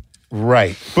head,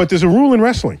 Right. but there's a rule in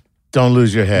wrestling. Don't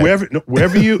lose your head.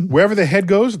 Wherever the head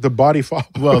goes, the body follows.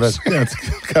 Well, that's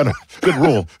kind of good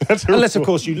rule. Unless, of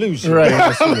course, you lose. Right.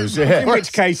 Unless you lose your head. In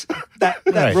which case, that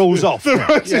Right. rules off.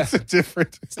 It's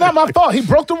different. It's not my fault. He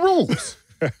broke the rules.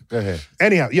 Go ahead.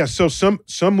 Anyhow, yeah, so some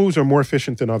moves are more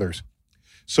efficient than others.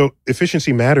 So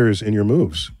efficiency matters in your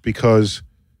moves because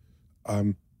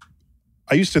I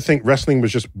used to think wrestling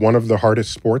was just one of the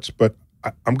hardest sports, but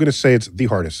I'm going to say it's the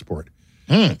hardest sport.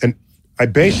 And I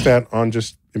base that on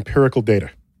just empirical data.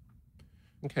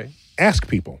 Okay. Ask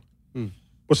people,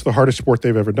 what's the hardest sport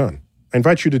they've ever done? I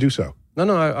invite you to do so. No,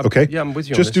 Okay? Yeah, I'm with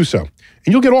you Just on do this. so. And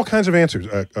you'll get all kinds of answers.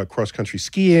 Cross-country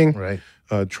skiing, Right.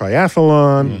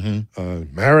 Triathlon,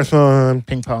 marathon.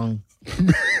 Ping pong.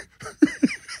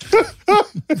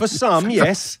 For some,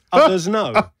 yes. Others,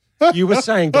 no. You were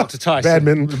saying, Dr. Tyson.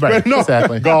 Badminton. Right. No,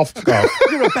 Exactly. golf.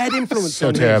 You're a bad influence So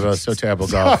on terrible. me. So terrible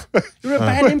golf. You're a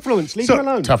bad influence. Leave me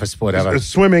alone. Toughest sport ever.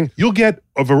 Swimming. You'll get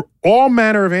all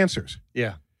manner of answers.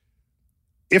 Yeah.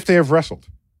 If they have wrestled,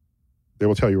 they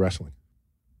will tell you wrestling.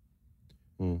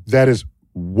 That is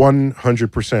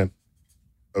 100%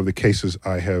 of the cases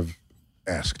I have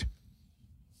asked.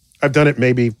 I've done it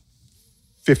maybe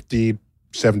 50,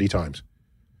 70 times.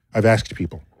 I've asked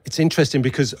people. It's interesting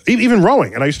because Even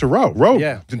rowing, and I used to row. Row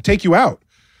can take you out.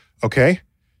 Okay?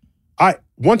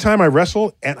 One time I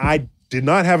wrestled, and I did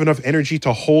not have enough energy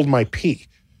to hold my pee.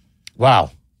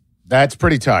 Wow. That's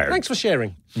pretty tired. thanks for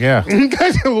sharing. Yeah.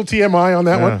 Guys, a little TMI on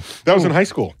that one. That was in high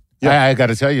school. Yeah. I got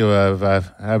to tell you,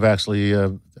 I've actually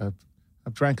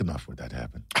I've drank enough where that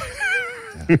happened.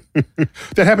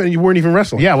 That happened and you weren't even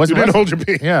wrestling. Yeah, I wasn't You didn't wrestling. hold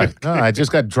your pee. Yeah, no, I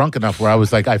just got drunk enough where I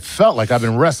was like, I felt like I've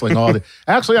been wrestling all day.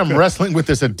 Actually, I'm wrestling with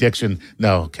this addiction.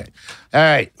 No, okay. All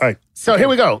right. All right. So here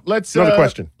we go. Let's Another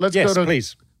question. Let's Yes, go to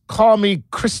please. Call Me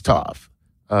Christoph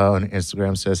on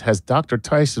Instagram says, has Dr.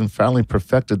 Tyson finally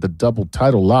perfected the double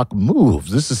title lock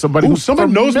moves? This is somebody who's somebody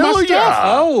knows my familiar. stuff.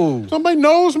 Oh, Somebody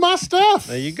knows my stuff.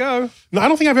 there you go. No, I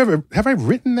don't think have I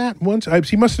written that once?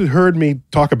 He must have heard me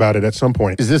talk about it at some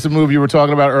point. Is this a move you were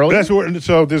talking about earlier?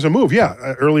 So there's a move,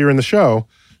 earlier in the show.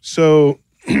 So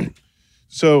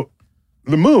the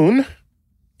moon,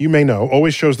 you may know,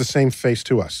 always shows the same face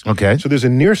to us. Okay. So there's a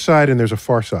near side and there's a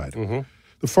far side.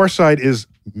 The far side is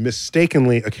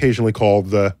mistakenly occasionally called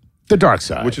the dark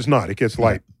side. which is not. It gets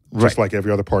light, just like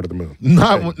every other part of the moon.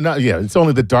 Not yeah, it's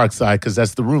only the dark side because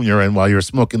that's the room you're in while you're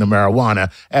smoking the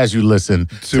marijuana as you listen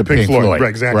to Pink Floyd. Right,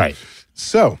 exactly. Right.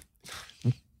 So,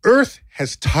 Earth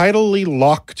has tidally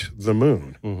locked the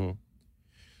moon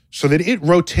so that it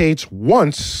rotates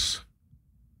once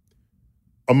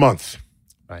a month.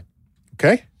 Right.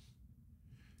 Okay?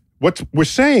 What we're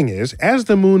saying is, as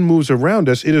the moon moves around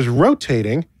us, it is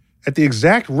rotating at the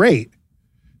exact rate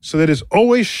so that it's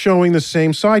always showing the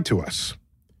same side to us.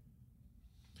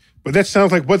 But that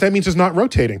sounds like what that means is not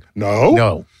rotating.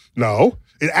 No.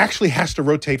 It actually has to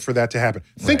rotate for that to happen.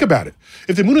 Think about it.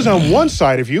 If the moon is on one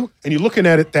side of you and you're looking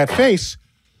at it that face,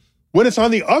 when it's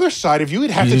on the other side of you,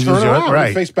 it'd have to turn around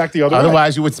and face back the other way.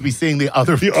 Otherwise, you would be seeing the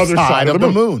other side of the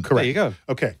moon. Correct. There you go.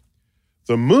 Okay.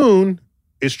 The moon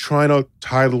is trying to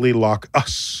tidally lock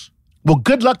us. Well,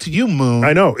 good luck to you, moon.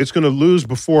 I know. It's going to lose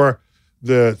before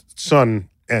the sun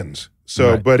ends.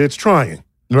 So, but it's trying.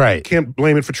 Right. Can't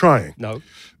blame it for trying. No.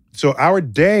 So our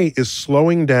day is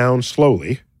slowing down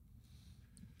slowly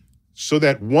so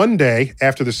that one day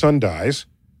after the sun dies,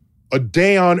 a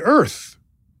day on Earth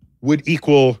would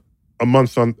equal a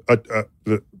month on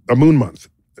a moon month.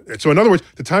 So in other words,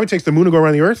 the time it takes the moon to go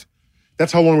around the Earth,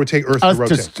 that's how long it would take Earth to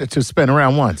rotate. To spin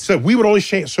around once. So we would only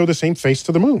show the same face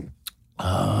to the moon.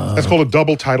 That's called a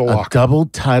double tidal lock. A double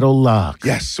tidal lock.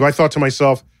 Yes. So I thought to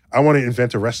myself, I want to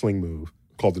invent a wrestling move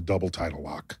called the double tidal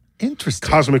lock. Interesting.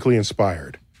 Cosmically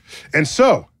inspired. And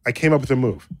so I came up with a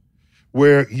move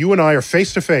where you and I are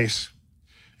face to face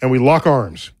and we lock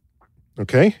arms.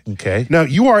 Okay? Okay. Now,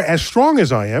 you are as strong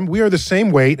as I am. We are the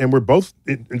same weight and we're both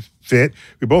fit.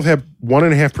 We both have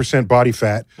 1.5% body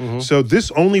fat. Mm-hmm. So this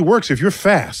only works if you're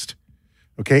fast.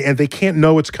 Okay? And they can't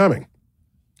know it's coming.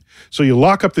 So you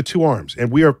lock up the two arms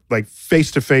and we are like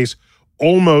face to face,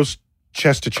 almost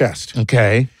chest to chest.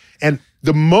 Okay. And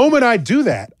the moment I do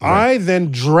that, I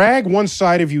then drag one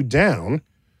side of you down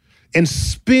and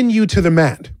spin you to the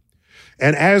mat.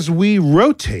 And as we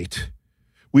rotate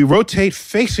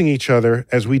facing each other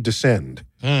as we descend.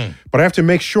 But I have to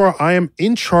make sure I am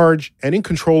in charge and in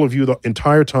control of you the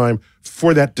entire time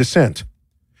for that descent.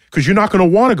 Because you're not going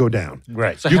to want to go down.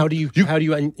 Right. So how do you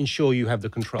ensure you have the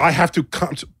control? I have to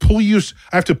pull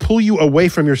you away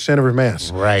from your center of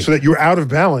mass. Right. So that you're out of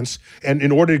balance. And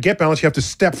in order to get balance, you have to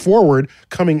step forward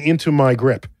coming into my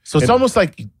grip. So it's almost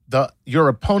like your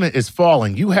opponent is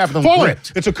falling. You have them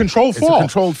gripped. It's a controlled fall. It's a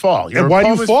controlled fall. Your while you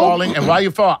opponent's fall, falling, and while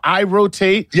you fall, I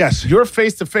rotate. Yes. You're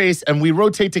face to face, and we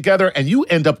rotate together, and you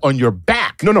end up on your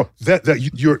back. No.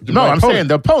 I'm saying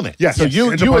the opponent. Yes. So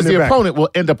you as the opponent will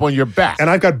end up on your back. And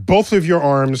I've got both of your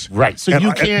arms. Right. So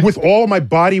you can with all of my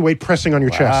body weight pressing on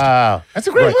your chest. Wow. That's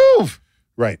a great move.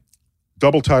 Right.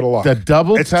 Double tidal lock. The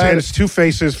double tidal. And it's two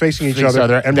faces facing each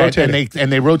other and rotating.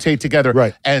 And they rotate together.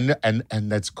 Right. And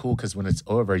that's cool because when it's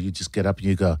over, you just get up and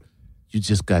you go, you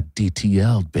just got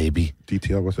DTL'd, baby.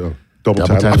 DTL, what's up? Double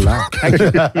tidal lock.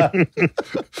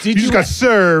 You just got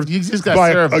served by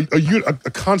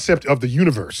a concept of the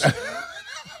universe.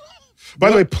 By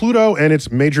the way, Pluto and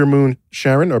its major moon,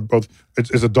 Charon, are both,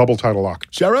 is a double tidal lock.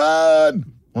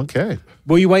 Charon! Okay.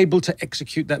 Were you able to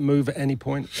execute that move at any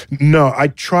point? No, I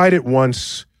tried it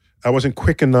once. I wasn't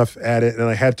quick enough at it, and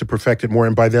I had to perfect it more.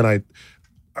 And by the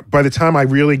time I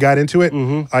really got into it,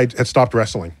 I had stopped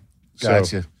wrestling.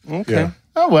 Gotcha. Okay. Yeah.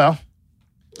 Oh, well.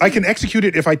 I can execute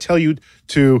it if I tell you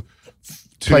to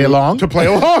play along? To play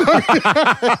along.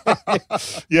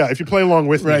 Yeah, if you play along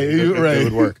with me, it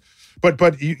would work.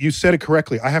 But you said it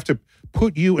correctly. I have to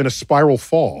put you in a spiral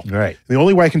fall. Right. And the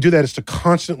only way I can do that is to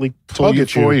constantly tug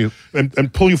at you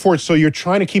and pull you forward. So you're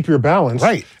trying to keep your balance.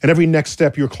 Right. And every next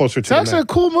step, you're closer to the mat. That's a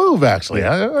cool move, actually.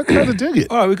 Yeah. I kind of dig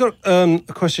it. All right, we've got a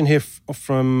question here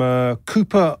from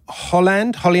Cooper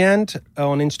Holland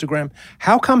on Instagram.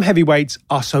 How come heavyweights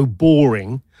are so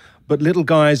boring, but little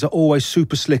guys are always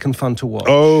super slick and fun to watch?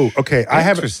 Oh, okay.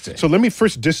 Interesting. So let me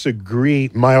first disagree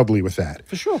mildly with that.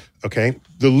 For sure. Okay.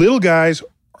 The little guys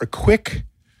are quick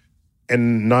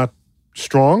and not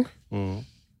strong. And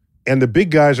the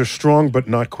big guys are strong but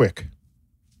not quick.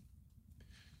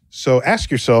 So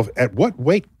ask yourself, at what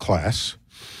weight class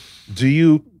do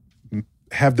you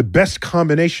have the best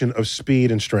combination of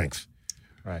speed and strength?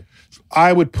 Right.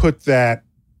 I would put that,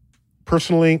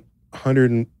 personally,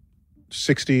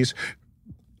 160s.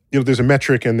 You know, there's a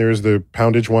metric and there's the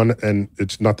poundage one, and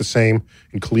it's not the same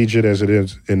in collegiate as it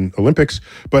is in Olympics.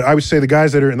 But I would say the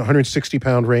guys that are in the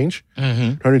 160-pound range,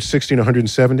 160 and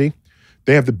 170,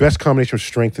 they have the best combination of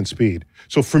strength and speed.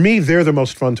 So for me, they're the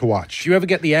most fun to watch. Do you ever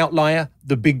get the outlier,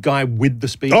 the big guy with the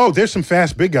speed? Oh, there's some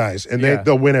fast big guys, and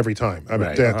they'll win every time. I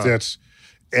mean, that's,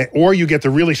 or you get the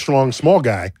really strong small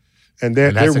guy. And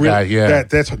they're really,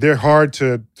 they're hard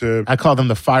to. I call them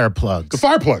the fire plugs. The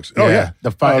fire plugs. Oh yeah.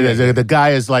 The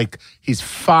guy is like, he's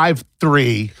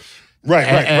 5'3". Right.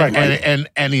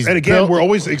 And he's and again, built, we're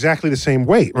always exactly the same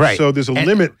weight. Right. So there's a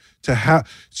limit to how.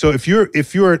 So if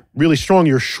you're really strong,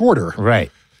 you're shorter.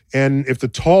 Right. And if the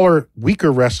taller,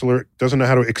 weaker wrestler doesn't know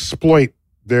how to exploit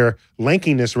their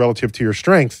lankiness relative to your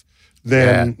strength,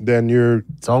 then you're.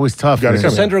 It's always tough.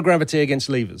 Center of gravity against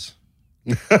levers.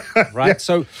 Right. Yeah.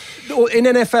 So in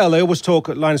NFL, they always talk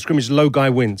at line of scrimmage, low guy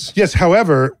wins. Yes.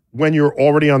 However, when you're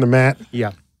already on the mat,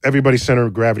 everybody's center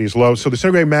of gravity is low. So the center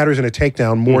of gravity matters in a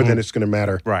takedown more than it's going to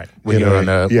matter. Right. When you're on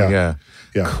a, yeah.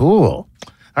 Cool.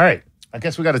 All right. I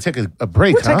guess we got to take a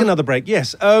break. We'll take another break.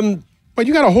 Yes. But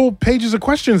you got a whole pages of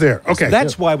questions there. Okay.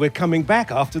 That's why we're coming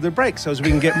back after the break, so as we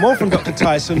can get more from Dr.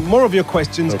 Tyson, more of your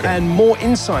questions, and more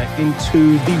insight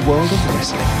into the world of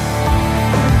wrestling.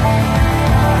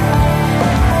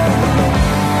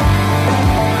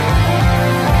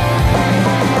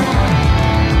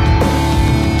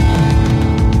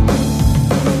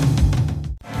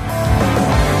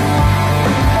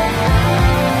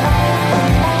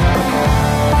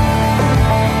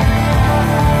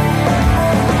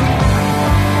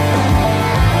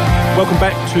 Welcome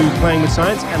back to Playing with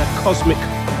Science and a Cosmic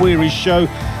Queries show.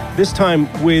 This time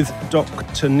with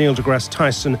Dr. Neil deGrasse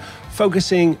Tyson,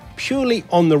 focusing purely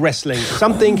on the wrestling,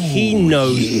 something he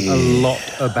knows a lot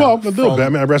about. Well, a little bit. I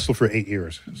mean, I wrestled for 8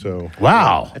 years, so...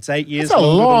 Wow. That's 8 years. That's a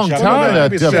long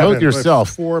time to devote yourself.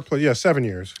 7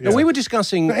 years. Yeah. And we were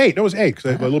discussing... 8. No, it was 8, because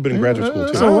I had a little bit in graduate school,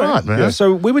 too. That's a lot, man. Yeah.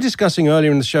 So we were discussing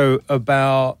earlier in the show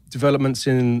about developments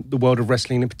in the world of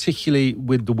wrestling, and particularly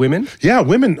with the women. Yeah,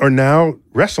 women are now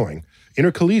wrestling.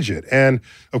 Intercollegiate. And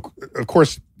of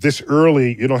course, this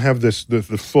early, you don't have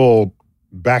the full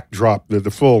backdrop, the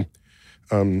full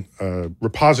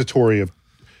repository of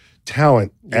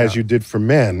talent as you did for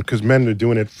men, because men are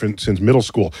doing it since middle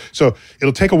school. So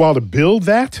it'll take a while to build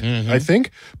that, I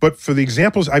think. But for the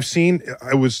examples I've seen,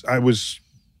 I was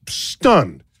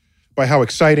stunned by how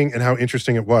exciting and how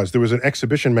interesting it was. There was an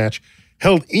exhibition match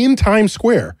held in Times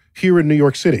Square here in New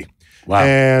York City. Wow.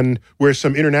 And where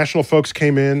some international folks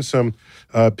came in, some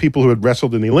people who had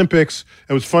wrestled in the Olympics.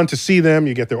 It was fun to see them.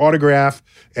 You get their autograph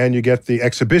and you get the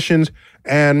exhibitions.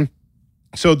 And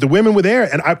so the women were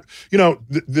there. And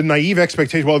the naive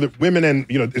expectation, well, the women and,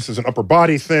 this is an upper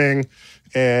body thing.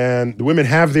 And the women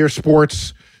have their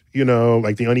sports,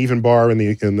 like the uneven bar in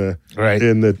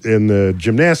the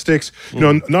gymnastics.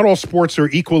 Not all sports are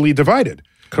equally divided.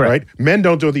 Correct. Right? Men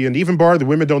don't do the uneven bar. The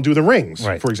women don't do the rings,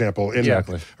 for example.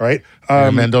 Exactly. Right?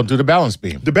 And men don't do the balance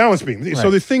beam. The balance beam. Right.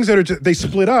 So the things that are they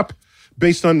split up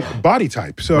based on body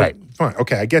type. So fine,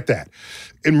 okay, I get that.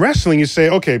 In wrestling, you say,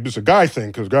 okay, it's a guy thing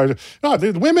because guys. No,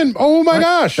 the women. Oh my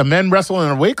gosh, the men wrestle in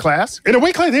a weight class. In a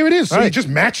weight class, there it is. So you just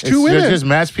match two women. Just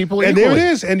match people and equally. there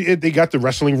it is. And they got the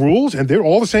wrestling rules, and they're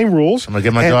all the same rules. I'm gonna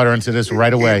get my daughter into this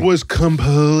right away. It was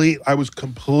I was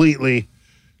completely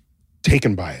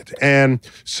taken by it. And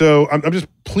so I'm just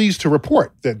pleased to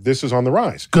report that this is on the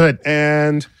rise. Good.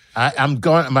 And I'm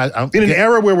in an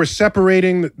era where we're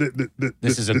separating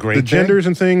the genders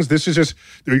and things. This is just,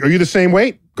 are you the same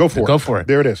weight? Go for it. Go for it.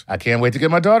 There it is. I can't wait to get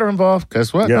my daughter involved.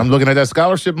 Guess what? I'm looking at that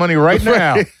scholarship money right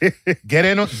now. Get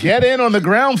in on the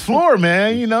ground floor,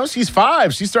 man. She's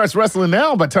 5. She starts wrestling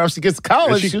now. By the time she gets to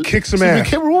college, she kicks some ass.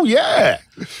 Yeah.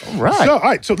 All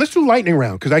right. So let's do lightning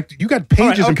round because you got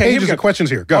pages and pages of questions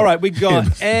here. Go. All right, we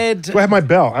got Ed. Do I have my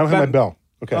bell? I don't have my bell.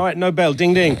 Okay. All right, no bell.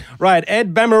 Ding, ding. Right,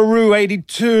 Ed Bamaru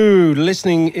 82,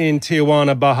 listening in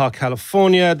Tijuana, Baja,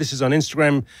 California. This is on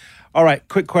Instagram. All right,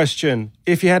 quick question.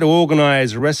 If you had to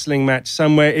organize a wrestling match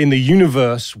somewhere in the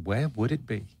universe, where would it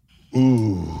be?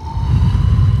 Ooh.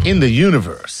 In the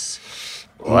universe.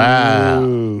 Wow.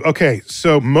 Ooh. Okay,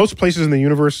 so most places in the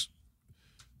universe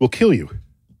will kill you.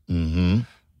 Mm-hmm.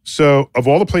 So of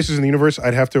all the places in the universe,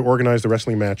 I'd have to organize the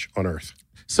wrestling match on Earth.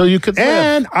 So you could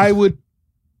And I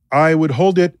would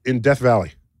hold it in Death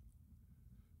Valley,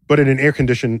 but in an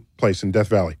air-conditioned place in Death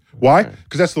Valley. Why?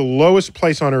 Because that's the lowest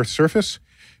place on Earth's surface.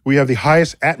 We have the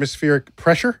highest atmospheric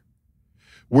pressure,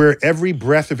 where every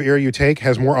breath of air you take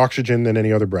has more oxygen than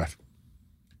any other breath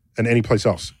and any place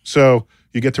else. So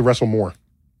you get to wrestle more.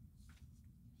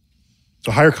 It's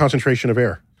a higher concentration of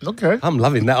air. Okay. I'm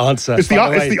loving that answer. It's the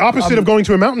opposite of going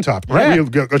to a mountaintop. Right? You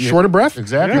get a shorter breath.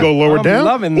 Exactly. You go lower down.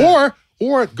 Loving that.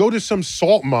 Or go to some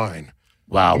salt mine.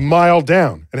 Wow. A mile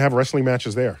down and have wrestling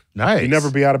matches there. Nice. You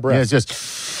never be out of breath. Yeah, it's just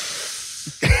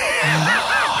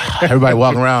everybody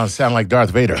walking around sound like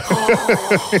Darth Vader.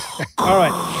 All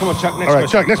right. Come on, Chuck. Next All right, question.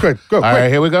 Chuck, next question. Go. All right,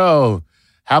 here we go.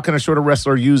 How can a shorter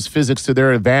wrestler use physics to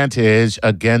their advantage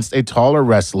against a taller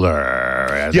wrestler?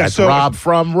 Yeah, That's so Rob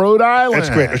from Rhode Island.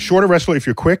 That's great. A shorter wrestler, if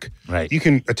you're quick, right, you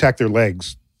can attack their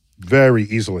legs very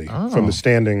easily from the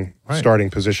standing starting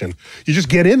position. You just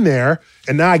get in there,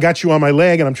 and now I got you on my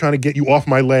leg, and I'm trying to get you off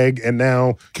my leg, and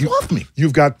now get off me.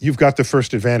 You've got the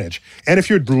first advantage. And if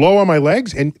you're low on my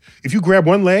legs, and if you grab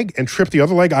one leg and trip the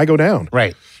other leg, I go down.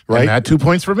 Right. Right. And that 2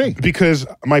 points for me because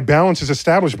my balance is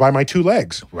established by my two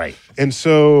legs. Right. And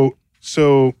so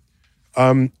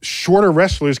shorter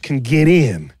wrestlers can get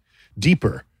in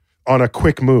deeper. on a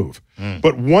quick move.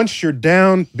 But once you're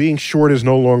down, being short is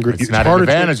no longer... It's not an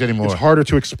advantage anymore. It's harder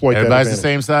to exploit Everybody's that the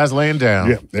same size laying down.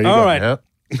 Yeah, there you go. All right. Yep.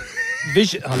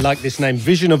 Vision. I like this name.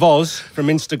 Vision of Oz from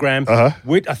Instagram.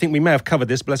 I think we may have covered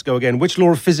this, but let's go again. Which law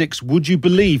of physics would you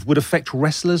believe would affect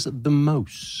wrestlers the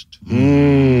most?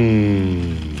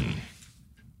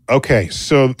 Okay,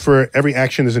 so for every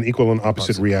action is an equal and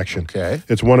opposite reaction. Okay.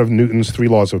 It's one of Newton's 3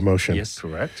 laws of motion. Yes.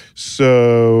 Correct.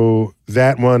 So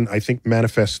that one, I think,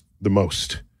 manifests the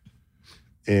most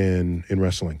in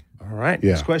wrestling. All right.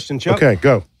 Yeah. Next question, Chuck. Okay,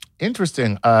 go.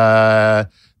 Interesting. By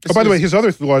the way, his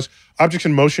other laws, objects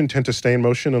in motion tend to stay in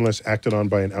motion unless acted on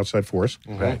by an outside force.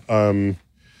 Okay.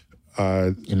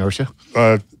 Inertia.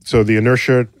 So the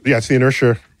inertia, it's the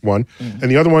inertia one. And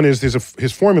the other one is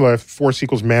his formula, force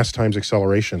equals mass times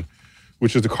acceleration,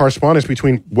 which is the correspondence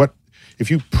between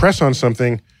if you press on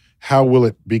something, how will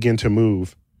it begin to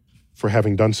move for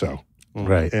having done so?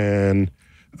 Right. And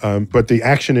but the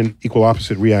action in equal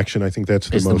opposite reaction, I think that's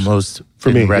the most for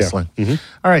in me, yeah. wrestling.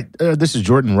 All right, this is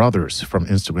Jordan Rothers from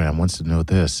Instagram wants to know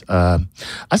this.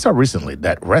 I saw recently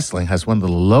that wrestling has one of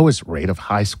the lowest rate of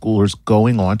high schoolers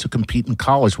going on to compete in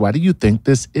college. Why do you think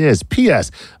this is?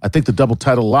 P.S. I think the double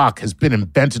title lock has been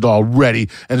invented already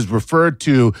and is referred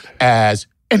to as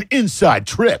an inside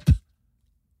trip.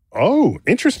 Oh,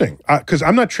 interesting. Because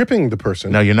I'm not tripping the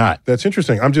person. No, you're not. That's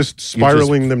interesting. I'm just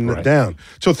spiraling them down.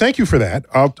 So thank you for that.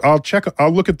 I'll check.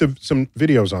 I'll look at some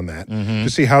videos on that to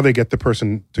see how they get the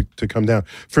person to come down.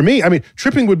 For me, I mean,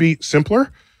 tripping would be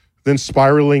simpler than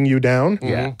spiraling you down.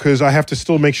 Yeah. Because I have to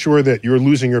still make sure that you're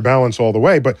losing your balance all the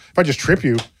way. But if I just trip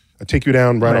you, I take you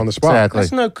down right on the spot.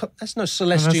 Exactly. That's no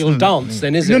celestial dance,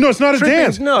 then, is it? No, it's not a Tripping,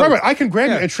 dance. No. Right. I can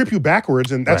grab you and trip you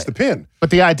backwards, and that's the pin.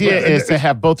 But the idea is to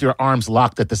have both your arms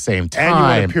locked at the same time. And you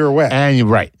want a pirouette. And you're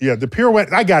right. Yeah, the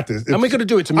pirouette, I got this. And we're going to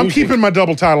do it to music. I'm keeping my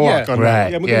double title lock on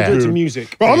that. Yeah, we're going to do it to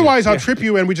music. Well, otherwise, I'll trip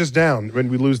you and we just down when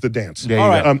we lose the dance. All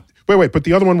right. Wait, but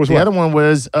the other one was The other one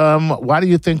was, why do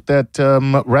you think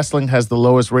that wrestling has the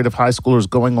lowest rate of high schoolers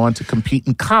going on to compete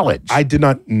in college? I did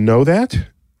not know that,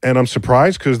 and I'm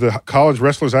surprised because the college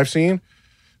wrestlers I've seen,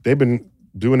 they've been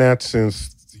doing that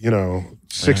since,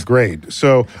 sixth grade.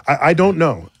 So I don't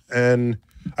know, and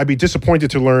I'd be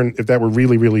disappointed to learn if that were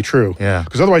really, really true. Yeah.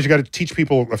 Because otherwise you got to teach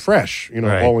people afresh,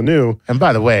 all anew. And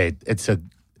by the way, it's a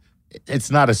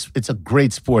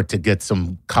great sport to get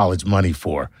some college money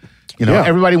for.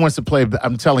 Everybody wants to play.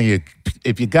 I'm telling you,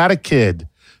 if you got a kid,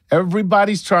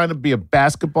 everybody's trying to be a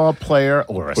basketball player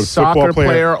or a soccer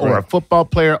player or a football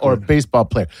player or a baseball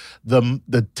player.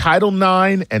 The Title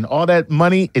IX and all that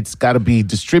money, it's got to be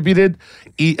distributed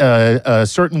a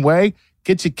certain way.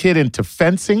 Get your kid into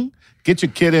fencing. Get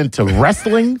your kid into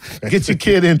wrestling. Get your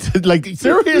kid into,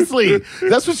 seriously,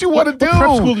 that's what you want to do. What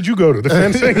prep school did you go to? The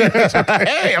fencing?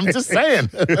 Hey, I'm just saying.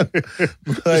 The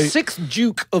 6th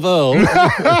Duke of Earl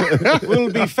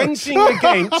will be fencing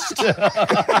against.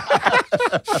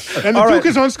 And the Duke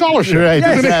is on scholarship. Right,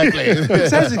 exactly. It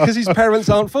says it because his parents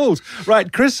aren't fools.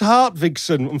 Right, Chris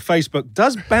Hartvigson on Facebook.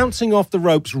 Does bouncing off the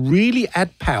ropes really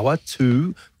add power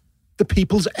to the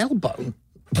people's elbow?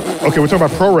 Okay, we're talking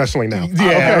about pro wrestling now.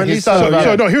 Yeah. Okay. He's So,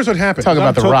 talking about, here's what happened. talking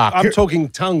about The Rock. I'm talking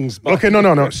tongues. But Okay,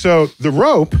 no. So the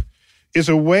rope is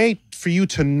a way for you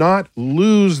to not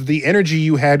lose the energy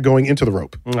you had going into the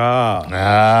rope.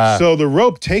 So the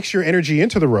rope takes your energy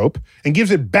into the rope and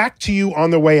gives it back to you on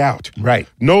the way out. Right.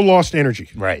 No lost energy.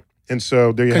 Right. And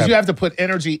so there you have Because it. you have to put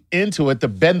energy into it to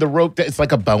bend the rope. It's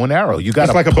like a bow and arrow. You got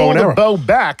to like a bow pull and the arrow. bow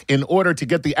back in order to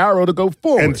get the arrow to go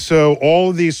forward. And so all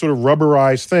of these sort of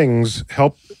rubberized things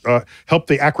help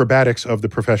the acrobatics of the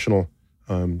professional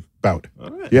bout.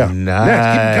 Yeah. Nice. Next,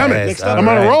 keep it coming. Next I'm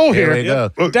on a roll here. we go.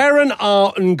 Darren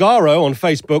R. Ngaro on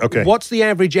Facebook. Okay. What's the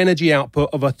average energy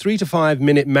output of a 3 to 5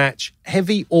 minute match,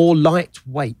 heavy or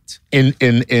lightweight?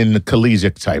 In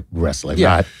collegiate type wrestling,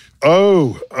 not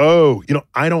Oh,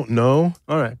 I don't know.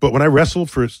 All right. But when I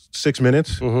wrestled for 6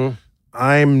 minutes,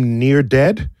 I'm near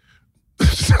dead.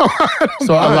 So a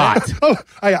lot.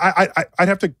 I'd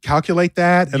have to calculate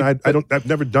that, and I've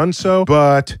never done so.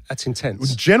 But That's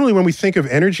intense. generally, when we think of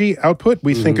energy output,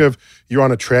 we think of you're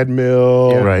on a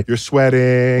treadmill, right. you're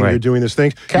sweating, Right. you're doing this thing.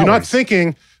 Calories. You're not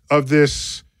thinking of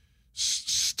this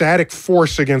static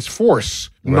force against force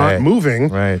Right. not moving,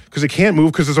 Right. because it can't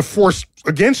move because there's a force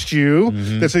against you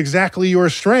that's exactly your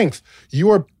strength.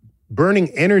 You are burning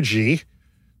energy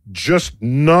just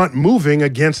not moving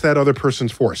against that other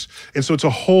person's force. And so it's a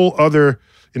whole other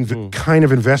kind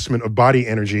of investment of body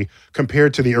energy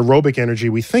compared to the aerobic energy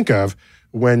we think of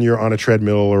when you're on a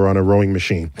treadmill or on a rowing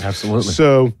machine. Absolutely.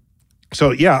 So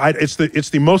yeah, it's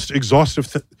the most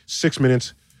exhaustive 6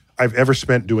 minutes I've ever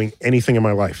spent doing anything in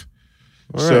my life.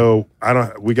 So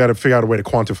we got to figure out a way to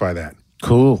quantify that.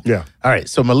 Cool. Yeah. All right.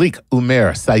 So Malik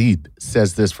Umair Saeed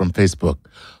says this from Facebook.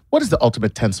 What is the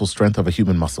ultimate tensile strength of a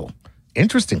human muscle?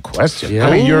 Interesting question. Yeah.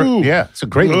 I mean, it's a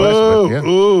great question.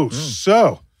 Yeah.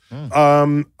 So,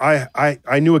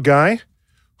 I knew a guy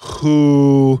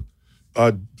who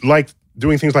liked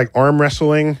doing things like arm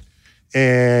wrestling,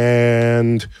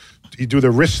 and you do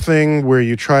the wrist thing where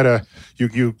you try to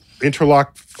you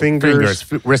interlock fingers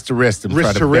wrist to wrist, and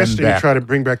wrist to wrist, and you try to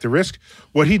bring back the wrist.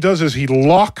 What he does is he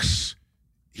locks.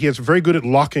 He is very good at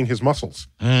locking his muscles,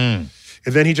 and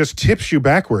then he just tips you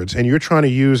backwards, and you're trying to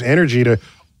use energy to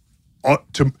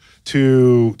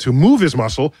move his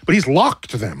muscle, but he's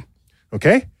locked them.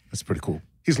 Okay, that's pretty cool.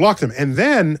 He's locked them, and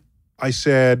then I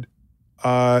said,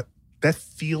 "That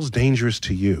feels dangerous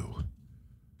to you."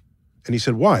 And he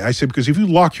said, "Why?" I said, "Because if you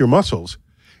lock your muscles,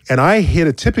 and I hit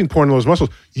a tipping point on those muscles,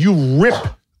 you rip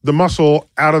the muscle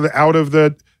out of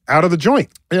the joint."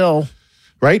 Ew.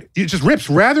 Right? It just rips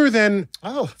rather than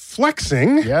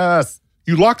flexing. Yes.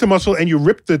 You lock the muscle and you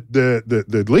rip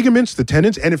the ligaments, the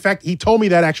tendons. And in fact, he told me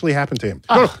that actually happened to him.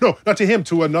 No, not to him,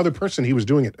 to another person he was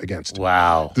doing it against.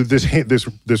 Wow.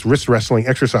 This wrist wrestling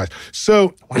exercise.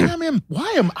 So why am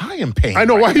I in pain? I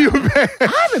know why you in pain.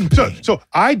 I'm in pain. So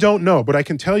I don't know, but I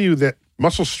can tell you that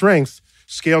muscle strength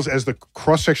scales as the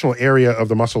cross-sectional area of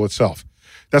the muscle itself.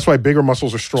 That's why bigger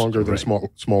muscles are stronger than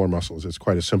smaller muscles. It's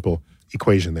quite a simple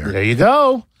equation there. There you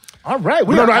go. All right.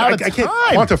 I can't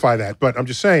quantify that, but I'm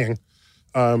just saying.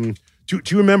 Do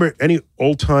you remember any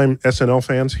old-time SNL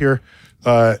fans here?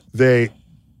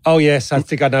 Oh, yes. I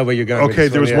think I know where you're going. Okay,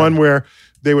 there was one where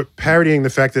they were parodying the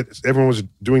fact that everyone was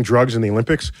doing drugs in the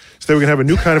Olympics. So they were going to have a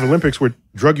new kind of Olympics where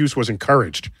drug use was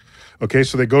encouraged. Okay,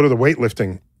 so they go to the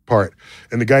weightlifting part,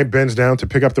 and the guy bends down to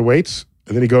pick up the weights,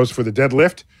 and then he goes for the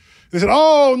deadlift. They said,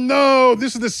 "Oh, no,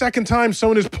 this is the second time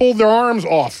someone has pulled their arms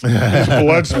off." His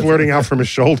blood splurting out from his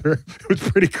shoulder. It was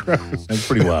pretty gross. That's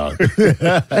pretty wild.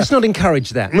 Let's not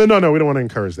encourage that. No, we don't want to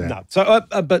encourage that. No. So,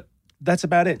 but that's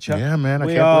about it, Chuck. Yeah, man,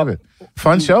 I can't believe it.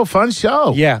 Fun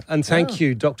show. Yeah, and thank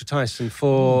you, Dr. Tyson,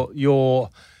 for your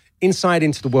insight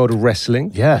into the world of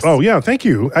wrestling. Yes. Oh, yeah, thank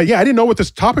you. I didn't know what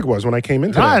this topic was when I came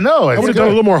into it. I know. I would have done a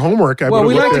little more homework. Well,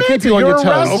 we like to keep you on your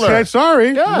toes. Okay,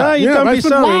 sorry. No, you don't be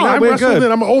sorry. No, I'm we're wrestling good.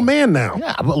 and I'm an old man now.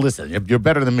 Yeah, well, listen, you're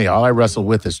better than me. All I wrestle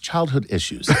with is childhood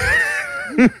issues.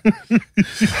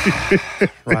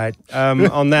 Right.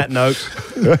 On that note,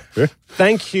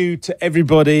 thank you to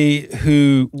everybody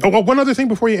who... Oh, well, one other thing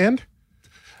before you end.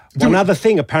 One other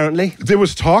thing, apparently. There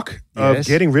was talk of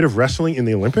getting rid of wrestling in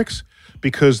the Olympics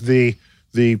because the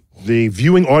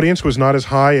viewing audience was not as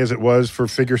high as it was for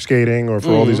figure skating or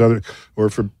for all these other, or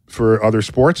for other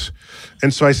sports.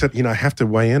 And so I said, I have to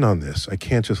weigh in on this. I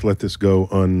can't just let this go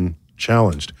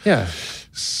unchallenged. Yeah.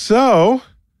 So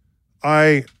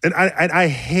I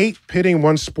hate pitting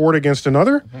one sport against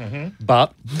another. Mm-hmm.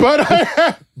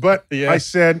 But I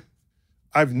said,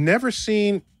 I've never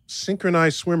seen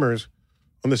synchronized swimmers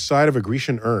on the side of a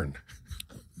Grecian urn.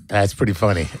 That's pretty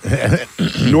funny.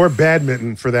 Nor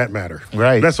badminton, for that matter.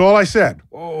 Right. That's all I said.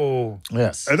 Oh.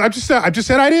 Yes. I just said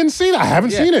I didn't see that. I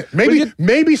haven't seen it.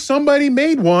 Maybe somebody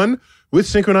made one with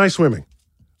synchronized swimming,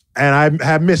 and I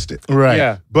have missed it. Right.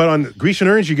 Yeah. But on Grecian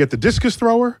urns, you get the discus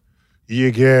thrower,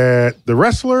 you get the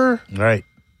wrestler. Right.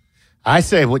 I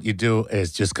say what you do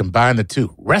is just combine the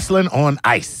two. Wrestling on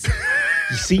ice.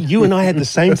 You see, you and I had the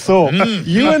same thought.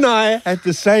 You and I had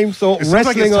the same thought. It seems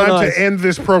like it's on time ice. to end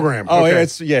this program. Oh, okay.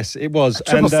 yes, it was.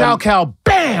 Triple sow cow,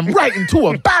 bam, right into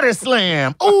a body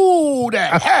slam. Ooh,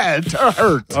 that had to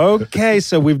hurt. Okay,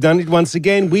 so we've done it once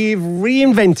again. We've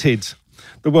reinvented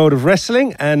the world of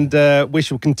wrestling, and we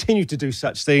shall continue to do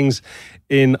such things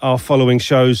in our following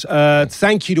shows.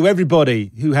 Thank you to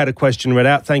everybody who had a question read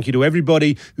out. Thank you to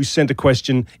everybody who sent a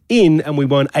question in and we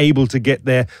weren't able to get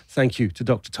there. Thank you to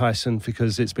Dr. Tyson,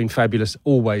 because it's been fabulous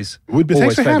always.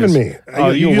 Thanks for having me. Oh,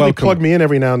 you you're usually welcome. plug me in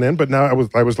every now and then, but now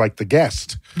I was like the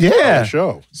guest on the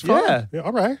show. It's fun. Yeah.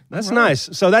 All right. That's nice.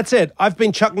 So that's it. I've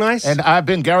been Chuck Nice. And I've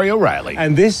been Gary O'Reilly.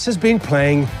 And this has been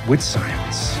Playing with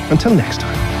Science. Until next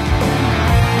time.